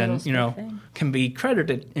cities and, Little's big thing. can be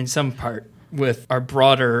credited in some part with our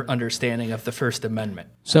broader understanding of the First Amendment.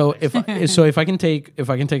 So if I can take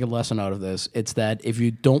a lesson out of this, it's that if you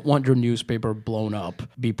don't want your newspaper blown up,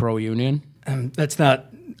 be pro-union. That's not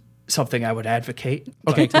something I would advocate.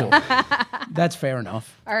 Okay, cool. That's fair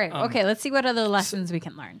enough. All right. Okay. Let's see what other lessons we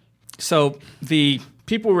can learn. So the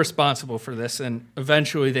people responsible for this, and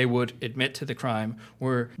eventually they would admit to the crime,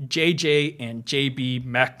 were J.J. and J.B.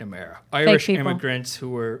 McNamara, Irish people. immigrants who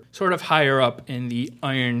were sort of higher up in the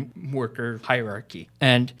iron worker hierarchy.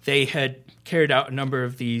 And they had carried out a number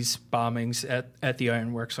of these bombings at the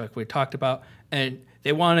ironworks like we talked about, and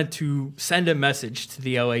they wanted to send a message to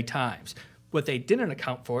the LA Times. What they didn't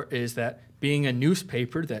account for is that being a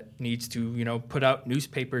newspaper that needs to, put out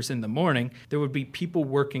newspapers in the morning, there would be people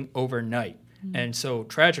working overnight. And so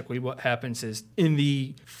tragically what happens is in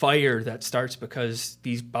the fire that starts because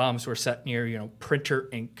these bombs were set near, printer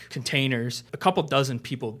ink containers, a couple dozen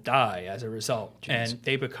people die as a result. Jeez. And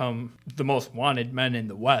they become the most wanted men in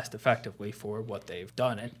the West effectively for what they've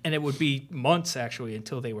done. And it would be months actually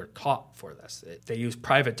until they were caught for this. They used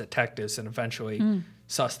private detectives and eventually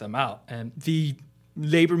sussed them out. And the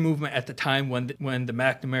labor movement at the time when the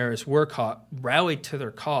McNamaras were caught rallied to their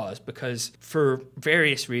cause because for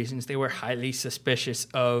various reasons they were highly suspicious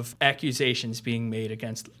of accusations being made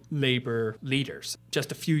against labor leaders. Just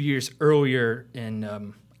a few years earlier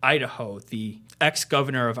in Idaho, the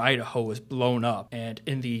ex-governor of Idaho was blown up, and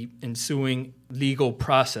in the ensuing legal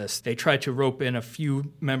process, they tried to rope in a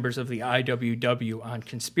few members of the IWW on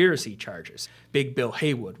conspiracy charges. Big Bill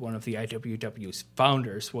Haywood, one of the IWW's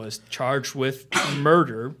founders, was charged with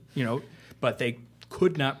murder, but they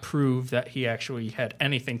could not prove that he actually had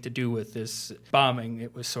anything to do with this bombing.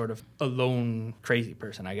 It was sort of a lone crazy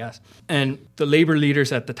person, I guess. And the labor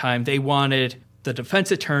leaders at the time, they wanted the defense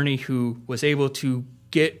attorney who was able to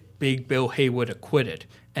get Big Bill Haywood acquitted.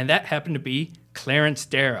 And that happened to be Clarence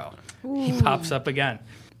Darrow. Ooh. He pops up again.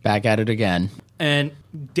 Back at it again. And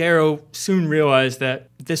Darrow soon realized that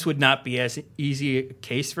this would not be as easy a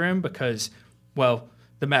case for him because, well,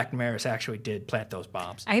 the McNamaras actually did plant those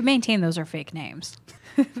bombs. I maintain those are fake names.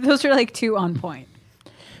 Those are like too on point.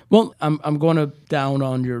 Well, I'm going to down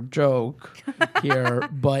on your joke here,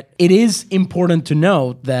 but it is important to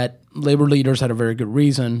note that labor leaders had a very good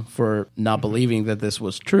reason for not believing that this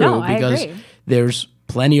was true No, because I agree. there's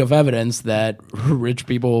plenty of evidence that rich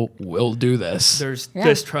people will do this. There's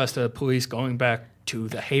distrust of the police going back to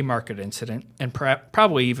the Haymarket incident, and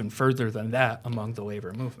probably even further than that among the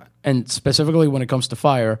labor movement. And specifically when it comes to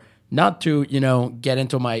fire, not to, get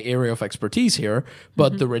into my area of expertise here,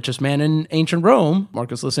 but the richest man in ancient Rome,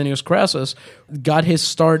 Marcus Licinius Crassus, got his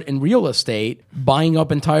start in real estate buying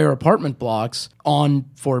up entire apartment blocks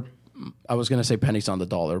for, I was going to say pennies on the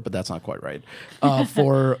dollar, but that's not quite right.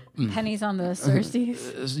 For Pennies on the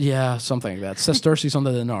sesterces. yeah, something like that. Sesterces on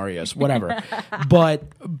the denarius, whatever. But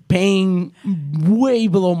paying way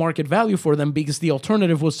below market value for them because the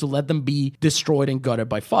alternative was to let them be destroyed and gutted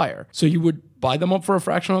by fire. So you would buy them up for a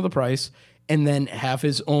fraction of the price and then have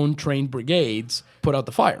his own trained brigades put out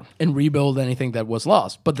the fire and rebuild anything that was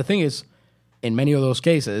lost. But the thing is, in many of those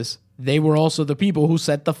cases, they were also the people who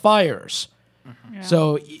set the fires. Yeah.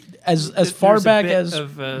 So as far back as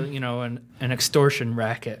of an extortion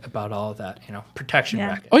racket about all of that, protection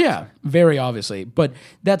racket. Oh yeah, very obviously. But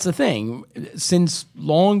that's the thing. Since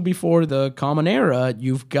long before the Common Era,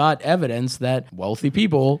 you've got evidence that wealthy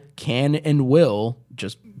people can and will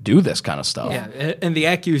just do this kind of stuff. Yeah, and the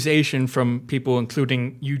accusation from people,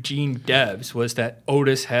 including Eugene Debs, was that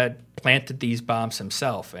Otis had planted these bombs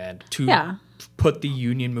himself and to put the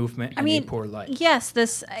union movement in a poor light. Yes,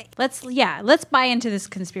 let's buy into this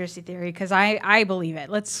conspiracy theory because I believe it.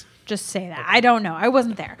 Let's just say that. I don't know. I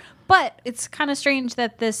wasn't there. But it's kind of strange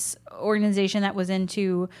that this organization that was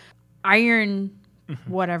into iron,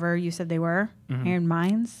 whatever you said they were, iron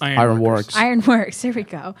mines? Ironworks. Ironworks, there we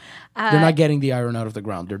go. They're not getting the iron out of the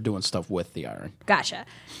ground. They're doing stuff with the iron. Gotcha.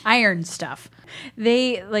 Iron stuff.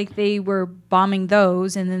 They were bombing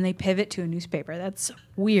those and then they pivot to a newspaper. That's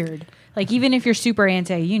weird. Like even if you're super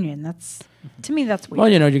anti-union, to me that's weird. Well,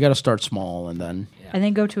 you got to start small and then and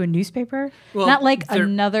then go to a newspaper. Well, not like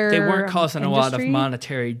another. They weren't causing industry. A lot of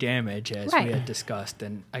monetary damage as we had discussed,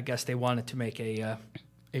 and I guess they wanted to make a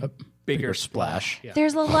bigger splash. Yeah.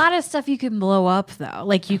 There's a lot of stuff you can blow up though.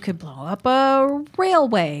 Like you could blow up a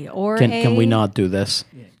railway or Can we not do this?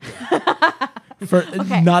 Yeah.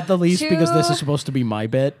 Not the least because this is supposed to be my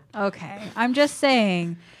bit. Okay. I'm just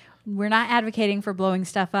saying we're not advocating for blowing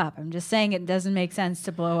stuff up. I'm just saying it doesn't make sense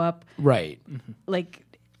to blow up like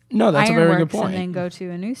no, that's a very good point. And then go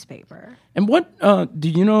to a newspaper. And what do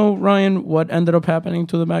you know, Ryan, what ended up happening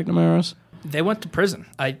to the McNamara's? They went to prison.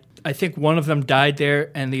 I think one of them died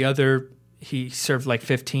there, and the other, he served like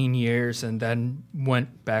 15 years and then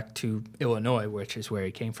went back to Illinois, which is where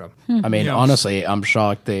he came from. I mean, honestly, I'm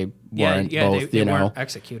shocked they weren't both, they weren't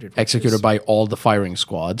executed. Executed by all the firing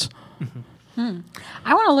squads.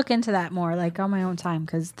 I want to look into that more, like on my own time,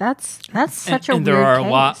 because that's such a weird And there are case. a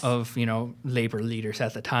lot of labor leaders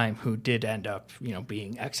at the time who did end up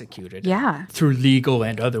being executed. Yeah. Through legal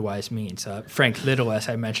and otherwise means. Frank Little, as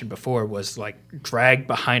I mentioned before, was like dragged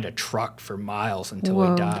behind a truck for miles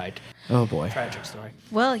until he died. Oh boy, tragic story.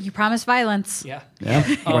 Well, you promised violence. Yeah.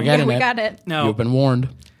 We're getting we it. got it. No, you've been warned.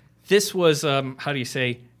 This was how do you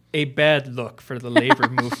say? A bad look for the labor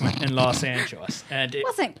movement in Los Angeles. And it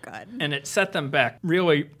wasn't good. And it set them back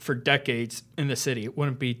really for decades in the city. It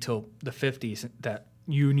wouldn't be till the 50s that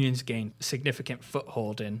unions gained significant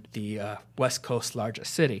foothold in the West Coast's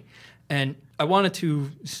largest city. And I wanted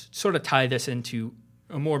to sort of tie this into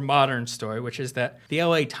a more modern story, which is that the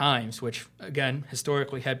LA Times, which again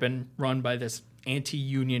historically had been run by this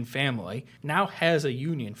anti-union family, now has a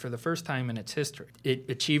union for the first time in its history. It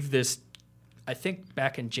achieved this, I think,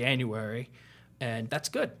 back in January, and that's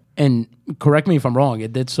good. And correct me if I'm wrong,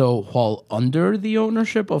 it did so while under the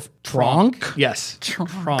ownership of Tronc? Yes,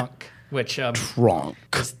 Tronc, which Tronc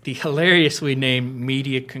is the hilariously named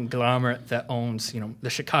media conglomerate that owns, the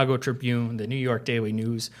Chicago Tribune, the New York Daily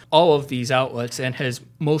News, all of these outlets, and has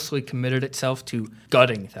mostly committed itself to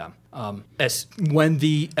gutting them. As when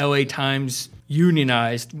the LA Times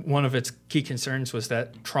unionized, one of its key concerns was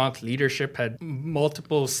that Tronc leadership had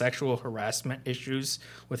multiple sexual harassment issues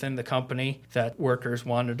within the company that workers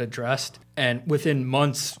wanted addressed. And within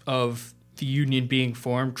months of the union being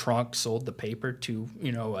formed, Tronc sold the paper to,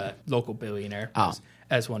 a local billionaire,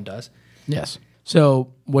 as one does. Yes.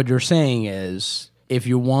 So what you're saying is if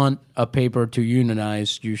you want a paper to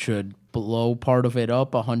unionize, you should blow part of it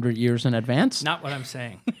up 100 years in advance? Not what I'm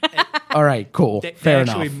saying. All right, cool. Fair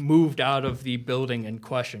enough. They actually moved out of the building in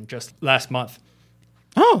question just last month.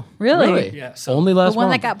 Oh, really? Yeah. So only last month? The one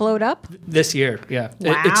that got blowed up? This year, yeah.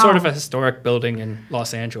 Wow. It's sort of a historic building in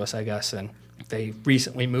Los Angeles, I guess, and they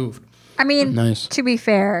recently moved. I mean, nice. To be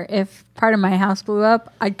fair, if part of my house blew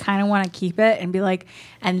up, I'd kind of want to keep it and be like,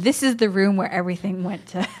 and this is the room where everything went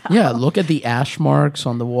to hell. Yeah, look at the ash marks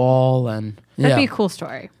on the wall. And That'd be a cool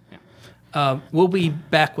story. We'll be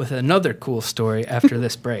back with another cool story after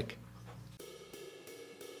this break.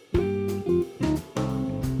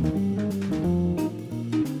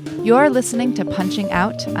 You're listening to Punching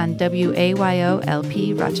Out on WAYO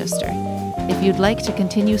LP Rochester. If you'd like to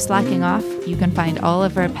continue slacking off, you can find all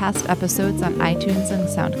of our past episodes on iTunes and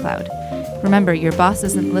SoundCloud. Remember, your boss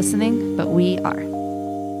isn't listening, but we are.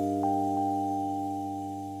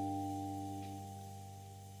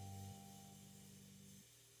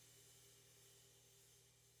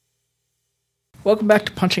 Welcome back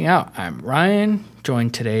to Punching Out. I'm Ryan,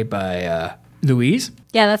 joined today by Louise.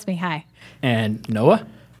 Yeah, that's me. Hi. And Noah.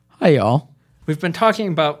 Hi, y'all. We've been talking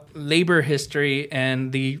about labor history,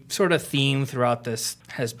 and the sort of theme throughout this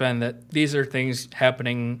has been that these are things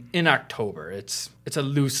happening in October. It's a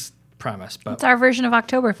loose premise, but It's our version of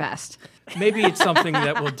Oktoberfest. maybe it's something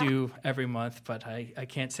that we'll do every month, but I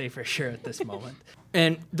can't say for sure at this moment.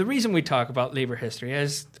 And the reason we talk about labor history,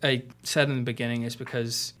 as I said in the beginning, is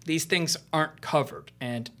because these things aren't covered.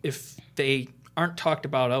 And if they aren't talked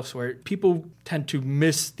about elsewhere, people tend to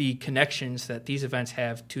miss the connections that these events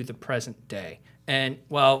have to the present day. And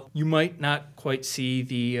while you might not quite see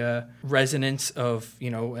the resonance of,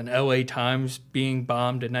 an LA Times being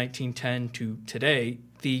bombed in 1910 to today,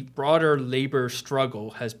 the broader labor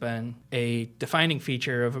struggle has been a defining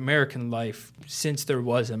feature of American life since there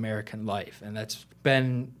was American life. And that's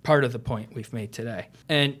been part of the point we've made today.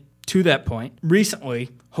 And to that point,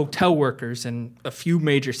 recently, hotel workers in a few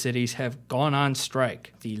major cities have gone on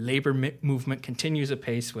strike. The labor movement continues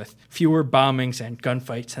apace with fewer bombings and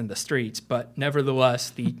gunfights in the streets, but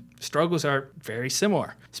nevertheless, the struggles are very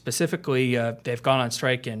similar. Specifically, they've gone on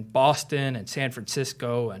strike in Boston and San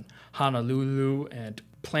Francisco and Honolulu, and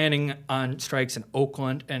planning on strikes in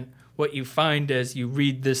Oakland. And what you find as you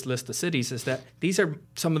read this list of cities is that these are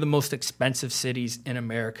some of the most expensive cities in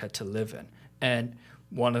America to live in. And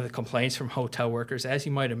one of the complaints from hotel workers, as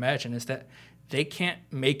you might imagine, is that they can't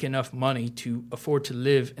make enough money to afford to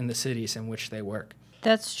live in the cities in which they work.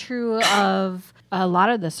 That's true of a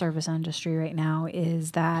lot of the service industry right now,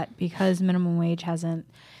 is that because minimum wage hasn't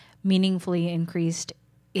meaningfully increased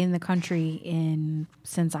in the country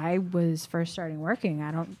since I was first starting working,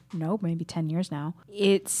 I don't know, maybe 10 years now,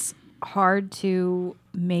 it's hard to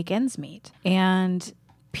make ends meet. And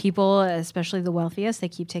people, especially the wealthiest, they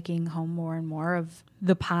keep taking home more and more of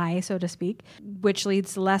the pie, so to speak, which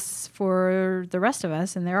leads to less for the rest of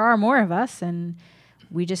us. And there are more of us, and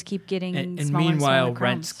we just keep getting and smaller meanwhile, and smaller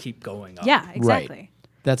rents crumbs. keep going up. Yeah, exactly. Right.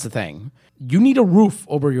 That's the thing. You need a roof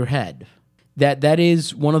over your head. That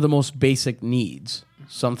is one of the most basic needs.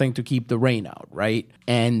 Something to keep the rain out, right?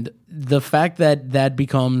 And the fact that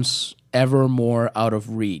becomes ever more out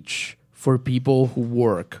of reach for people who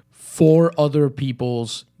work for other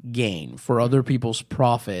people's gain, for other people's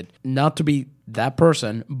profit, not to be that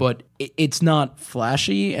person, but it's not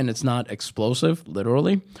flashy and it's not explosive,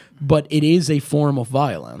 literally, but it is a form of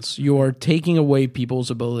violence. You are taking away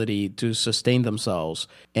people's ability to sustain themselves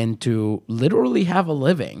and to literally have a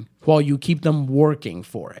living while you keep them working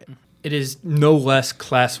for it. It is no less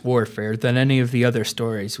class warfare than any of the other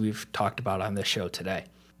stories we've talked about on this show today.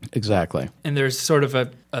 Exactly. And there's sort of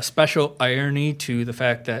a special irony to the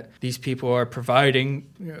fact that these people are providing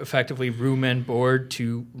effectively room and board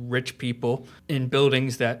to rich people in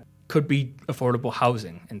buildings that could be affordable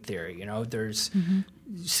housing in theory. There's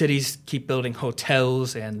cities keep building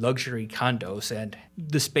hotels and luxury condos, and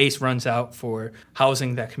the space runs out for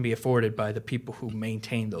housing that can be afforded by the people who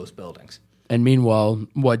maintain those buildings. And meanwhile,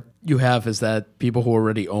 what you have is that people who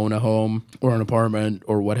already own a home or an apartment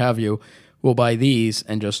or what have you will buy these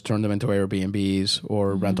and just turn them into Airbnbs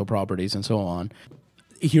or rental properties and so on.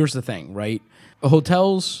 Here's the thing, right?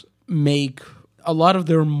 Hotels make a lot of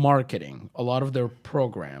their marketing, a lot of their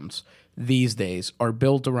programs these days are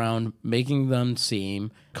built around making them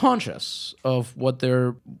seem conscious of what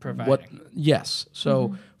they're providing. Yes.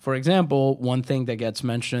 So, for example, one thing that gets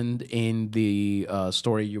mentioned in the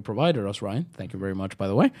story you provided us, Ryan, thank you very much, by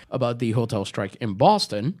the way, about the hotel strike in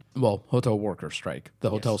Boston. Well, hotel worker strike. The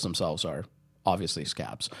hotels themselves are obviously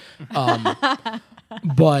scabs.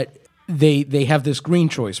 But they have this Green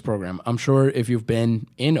Choice program. I'm sure if you've been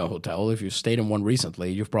in a hotel, if you've stayed in one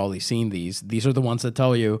recently, you've probably seen these. These are the ones that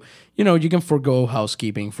tell you, you can forgo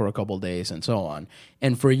housekeeping for a couple of days and so on.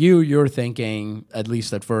 And for you're thinking, at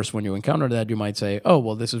least at first when you encounter that, you might say, oh,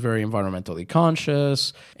 well, this is very environmentally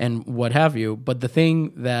conscious and what have you. But the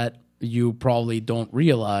thing that you probably don't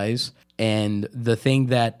realize, And the thing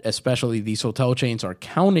that especially these hotel chains are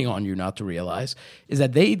counting on you not to realize is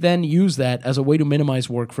that they then use that as a way to minimize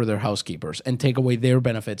work for their housekeepers and take away their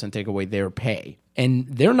benefits and take away their pay. And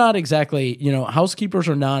they're not exactly, housekeepers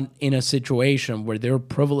are not in a situation where they're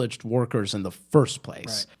privileged workers in the first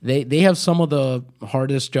place. Right. They have some of the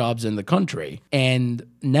hardest jobs in the country. And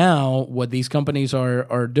now what these companies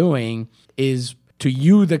are doing is, to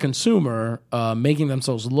you, the consumer, making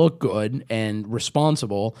themselves look good and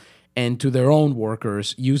responsible, and to their own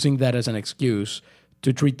workers, using that as an excuse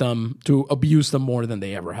to treat them, to abuse them more than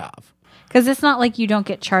they ever have. Because it's not like you don't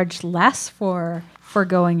get charged less for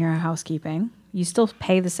forgoing your housekeeping. You still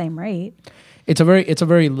pay the same rate. It's a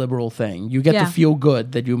very liberal thing. You get to feel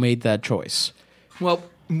good that you made that choice. Well,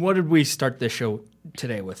 what did we start this show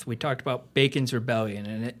today with? We talked about Bacon's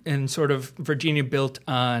Rebellion, and sort of Virginia built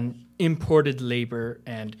on imported labor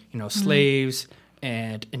and slaves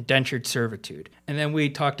and indentured servitude. And then we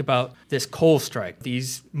talked about this coal strike,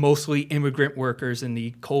 these mostly immigrant workers in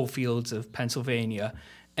the coal fields of Pennsylvania.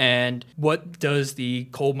 And what does the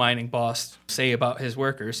coal mining boss say about his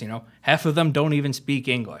workers? Half of them don't even speak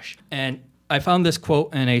English. And I found this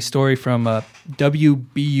quote in a story from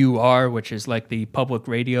WBUR, which is like the public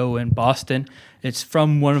radio in Boston. It's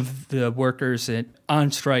from one of the workers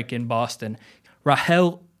on strike in Boston,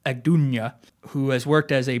 Rahel Agdunya, who has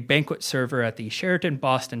worked as a banquet server at the Sheraton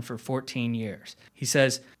Boston for 14 years. He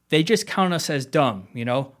says, "They just count us as dumb,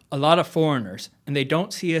 a lot of foreigners, and they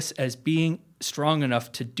don't see us as being strong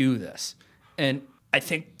enough to do this." And I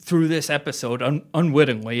think through this episode,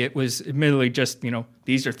 unwittingly, it was admittedly just,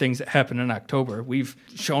 these are things that happen in October. We've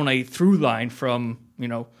shown a through line from,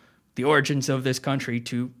 the origins of this country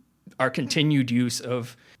to our continued use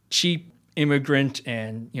of cheap immigrant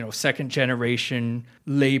and, second generation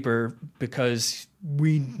labor, because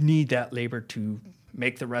we need that labor to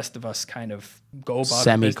make the rest of us kind of go about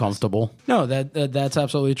semi-comfortable. No, that's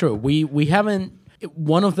absolutely true. We haven't.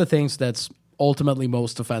 One of the things that's ultimately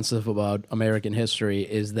most offensive about American history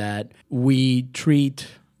is that we treat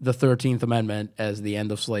the 13th Amendment as the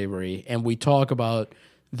end of slavery, and we talk about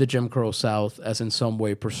the Jim Crow South as in some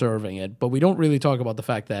way preserving it, but we don't really talk about the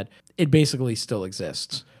fact that it basically still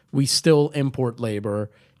exists. We still import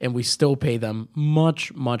labor, and we still pay them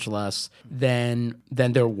much, much less than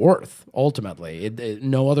they're worth, ultimately.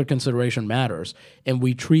 No other consideration matters, and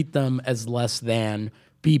we treat them as less than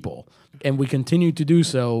people. And we continue to do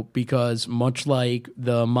so because, much like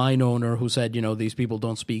the mine owner who said, these people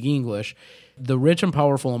don't speak English, the rich and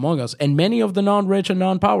powerful among us, and many of the non-rich and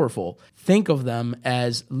non-powerful, think of them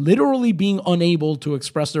as literally being unable to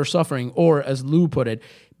express their suffering, or, as Lou put it,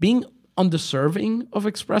 being undeserving of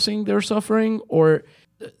expressing their suffering, or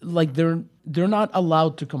like they're not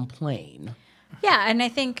allowed to complain. Yeah, and I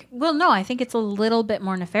think it's a little bit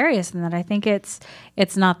more nefarious than that. I think it's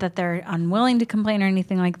not that they're unwilling to complain or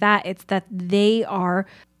anything like that. It's that they are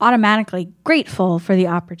automatically grateful for the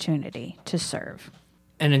opportunity to serve.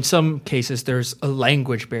 And in some cases, there's a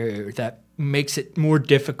language barrier that makes it more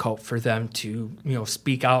difficult for them to,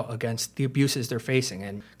 speak out against the abuses they're facing.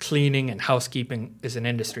 And cleaning and housekeeping is an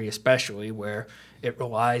industry especially where it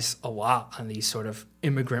relies a lot on these sort of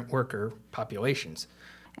immigrant worker populations.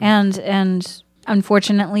 And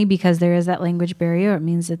unfortunately, because there is that language barrier, it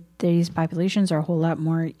means that these populations are a whole lot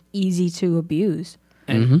more easy to abuse.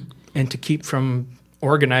 And to keep from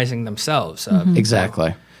organizing themselves.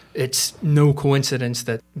 Exactly. It's no coincidence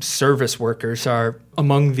that service workers are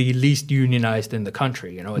among the least unionized in the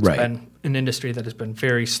country. It's been an industry that has been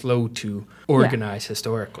very slow to organize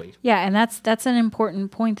historically. Yeah, and that's an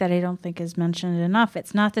important point that I don't think is mentioned enough.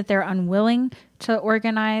 It's not that they're unwilling to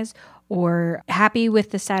organize or happy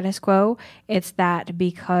with the status quo. It's that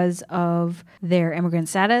because of their immigrant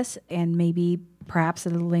status and maybe perhaps a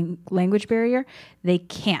language barrier, they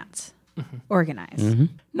can't organize. Mm-hmm.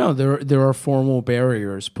 No, there are formal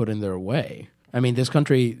barriers put in their way. I mean, this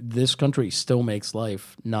country still makes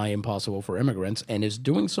life nigh impossible for immigrants, and is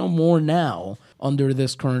doing so more now under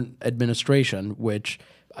this current administration, which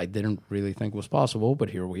I didn't really think was possible, but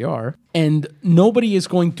here we are. And nobody is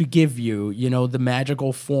going to give you, the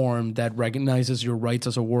magical form that recognizes your rights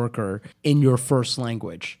as a worker in your first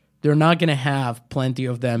language. They're not going to have plenty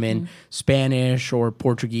of them in Spanish or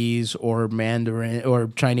Portuguese or Mandarin or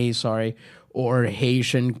Chinese, or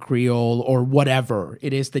Haitian Creole or whatever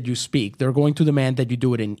it is that you speak. They're going to demand that you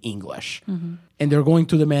do it in English. Mm-hmm. And they're going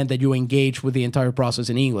to demand that you engage with the entire process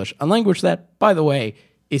in English, a language that, by the way,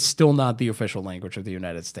 is still not the official language of the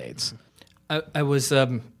United States. I was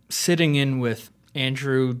sitting in with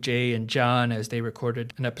Andrew, Jay, and John as they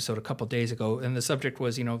recorded an episode a couple days ago, and the subject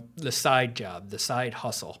was, the side job, the side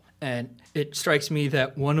hustle. And it strikes me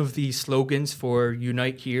that one of the slogans for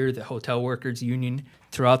Unite Here, the Hotel Workers Union,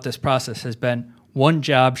 throughout this process has been, one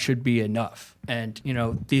job should be enough. And,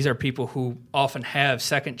 these are people who often have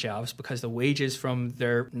second jobs because the wages from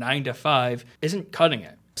their 9 to 5 isn't cutting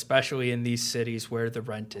it, especially in these cities where the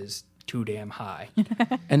rent is too damn high.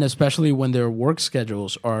 And especially when their work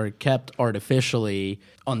schedules are kept artificially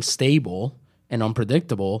unstable and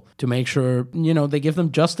unpredictable to make sure, they give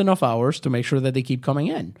them just enough hours to make sure that they keep coming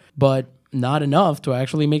in, but not enough to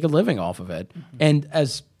actually make a living off of it. Mm-hmm. And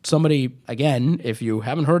as somebody, again, if you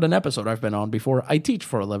haven't heard an episode I've been on before, I teach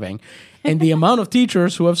for a living. And the amount of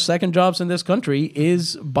teachers who have second jobs in this country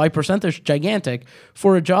is, by percentage, gigantic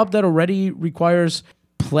for a job that already requires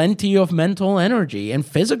plenty of mental energy and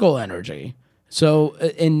physical energy. So,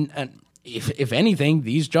 if anything,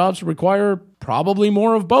 these jobs require probably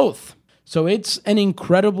more of both. So it's an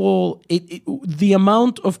incredible, the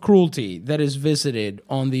amount of cruelty that is visited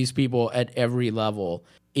on these people at every level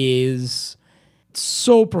is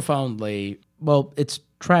so profoundly, it's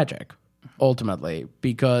tragic, ultimately,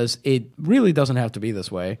 because it really doesn't have to be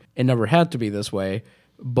this way. It never had to be this way,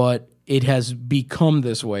 but it has become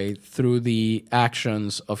this way through the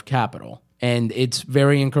actions of capital. And it's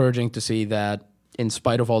very encouraging to see that in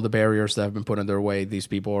spite of all the barriers that have been put in their way, these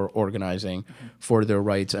people are organizing for their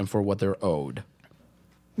rights and for what they're owed.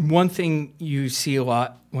 One thing you see a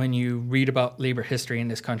lot when you read about labor history in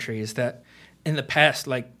this country is that in the past,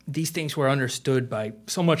 these things were understood by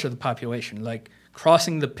so much of the population. Like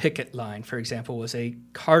crossing the picket line, for example, was a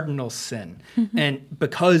cardinal sin. And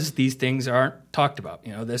because these things aren't talked about,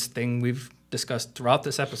 this thing we've discussed throughout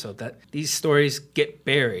this episode, that these stories get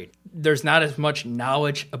buried. There's not as much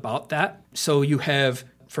knowledge about that. So you have,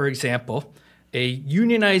 for example, a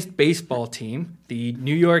unionized baseball team, the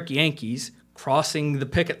New York Yankees, crossing the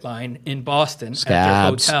picket line in Boston at their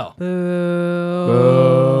hotel.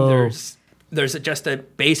 Boo. There's just a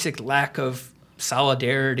basic lack of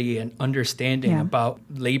solidarity and understanding about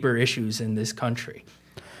labor issues in this country.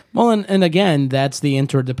 Well, and again, that's the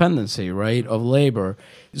interdependency, right, of labor.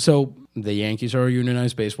 So the Yankees are a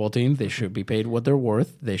unionized baseball team. They should be paid what they're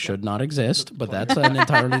worth. They should not exist, but that's an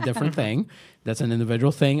entirely different thing. That's an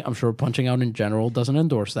individual thing. I'm sure Punching Out in general doesn't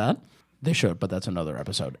endorse that. They should, but that's another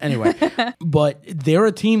episode. Anyway, but they're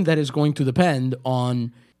a team that is going to depend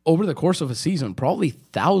on, over the course of a season, probably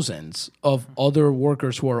thousands of other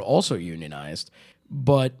workers who are also unionized.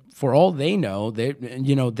 But for all they know,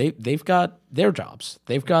 they've got their jobs.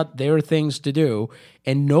 They've got their things to do,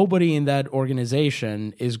 and nobody in that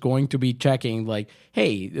organization is going to be checking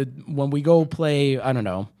hey, when we go play,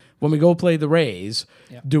 when we go play the Rays,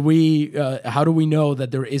 how do we know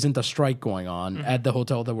that there isn't a strike going on at the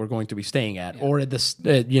hotel that we're going to be staying at, or at this,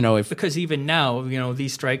 because even now,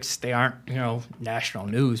 these strikes, they aren't, national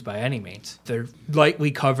news by any means. They're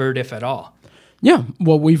lightly covered, if at all. Yeah,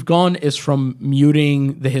 what we've gone is from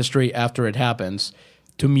muting the history after it happens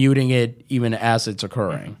to muting it even as it's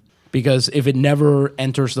occurring. Because if it never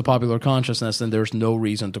enters the popular consciousness, then there's no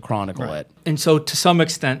reason to chronicle it. And so to some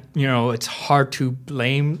extent, it's hard to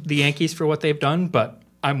blame the Yankees for what they've done, but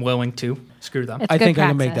I'm willing to. Screw them. It's I think practice. I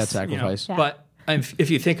can make that sacrifice. But if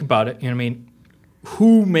you think about it,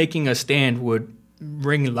 who making a stand would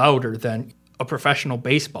ring louder than a professional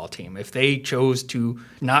baseball team? If they chose to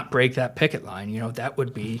not break that picket line, that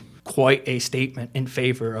would be quite a statement in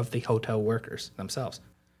favor of the hotel workers themselves.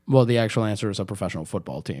 Well, the actual answer is a professional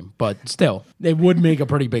football team, but still, they would make a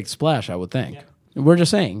pretty big splash, I would think. Yeah. We're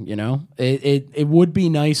just saying, it would be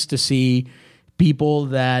nice to see people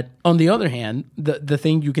that, on the other hand, the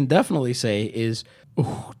thing you can definitely say is,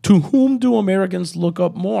 to whom do Americans look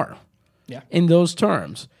up more? Yeah. In those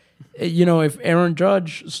terms. If Aaron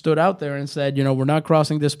Judge stood out there and said, we're not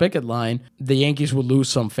crossing this picket line, the Yankees would lose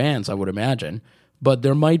some fans, I would imagine. But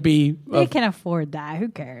there might be... They can afford that. Who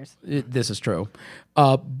cares? This is true.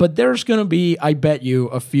 But there's going to be, I bet you,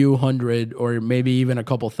 a few hundred or maybe even a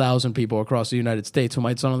couple thousand people across the United States who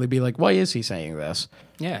might suddenly be like, why is he saying this?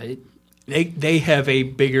 Yeah, they have a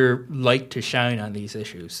bigger light to shine on these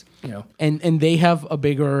issues. And they have a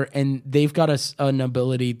bigger, and they've got an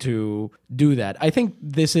ability to do that. I think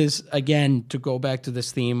this is, again, to go back to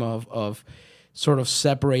this theme of sort of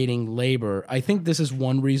separating labor, I think this is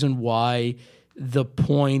one reason why the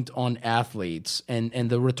point on athletes and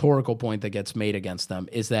the rhetorical point that gets made against them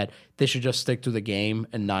is that they should just stick to the game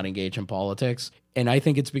and not engage in politics. And I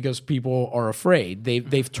think it's because people are afraid.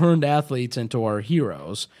 They've turned athletes into our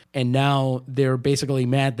heroes, and now they're basically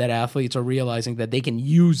mad that athletes are realizing that they can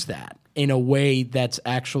use that in a way that's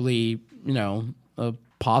actually,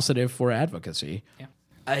 positive for advocacy. Yeah.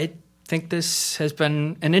 I think this has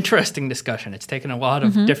been an interesting discussion. It's taken a lot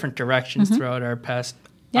of different directions throughout our past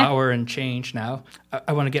hour and change now.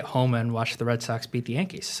 I want to get home and watch the Red Sox beat the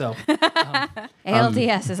Yankees. So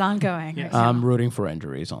ALDS is ongoing. Yes. I'm rooting for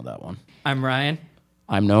injuries on that one. I'm Ryan.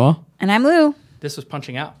 I'm Noah. And I'm Lou. This was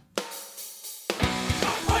Punching Out.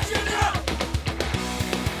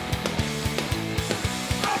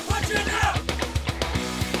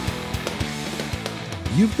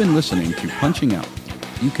 You've been listening to Punching Out.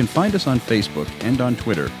 You can find us on Facebook and on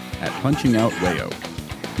Twitter at Punching Out Wayo.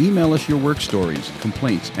 Email us your work stories,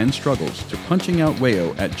 complaints, and struggles to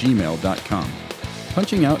punchingoutwayo@gmail.com.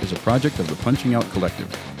 Punching Out is a project of the Punching Out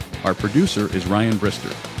Collective. Our producer is Ryan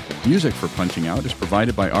Brister. Music for Punching Out is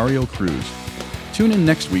provided by Ariel Cruz. Tune in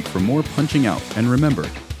next week for more Punching Out, and remember,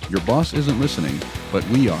 your boss isn't listening, but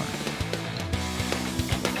we are.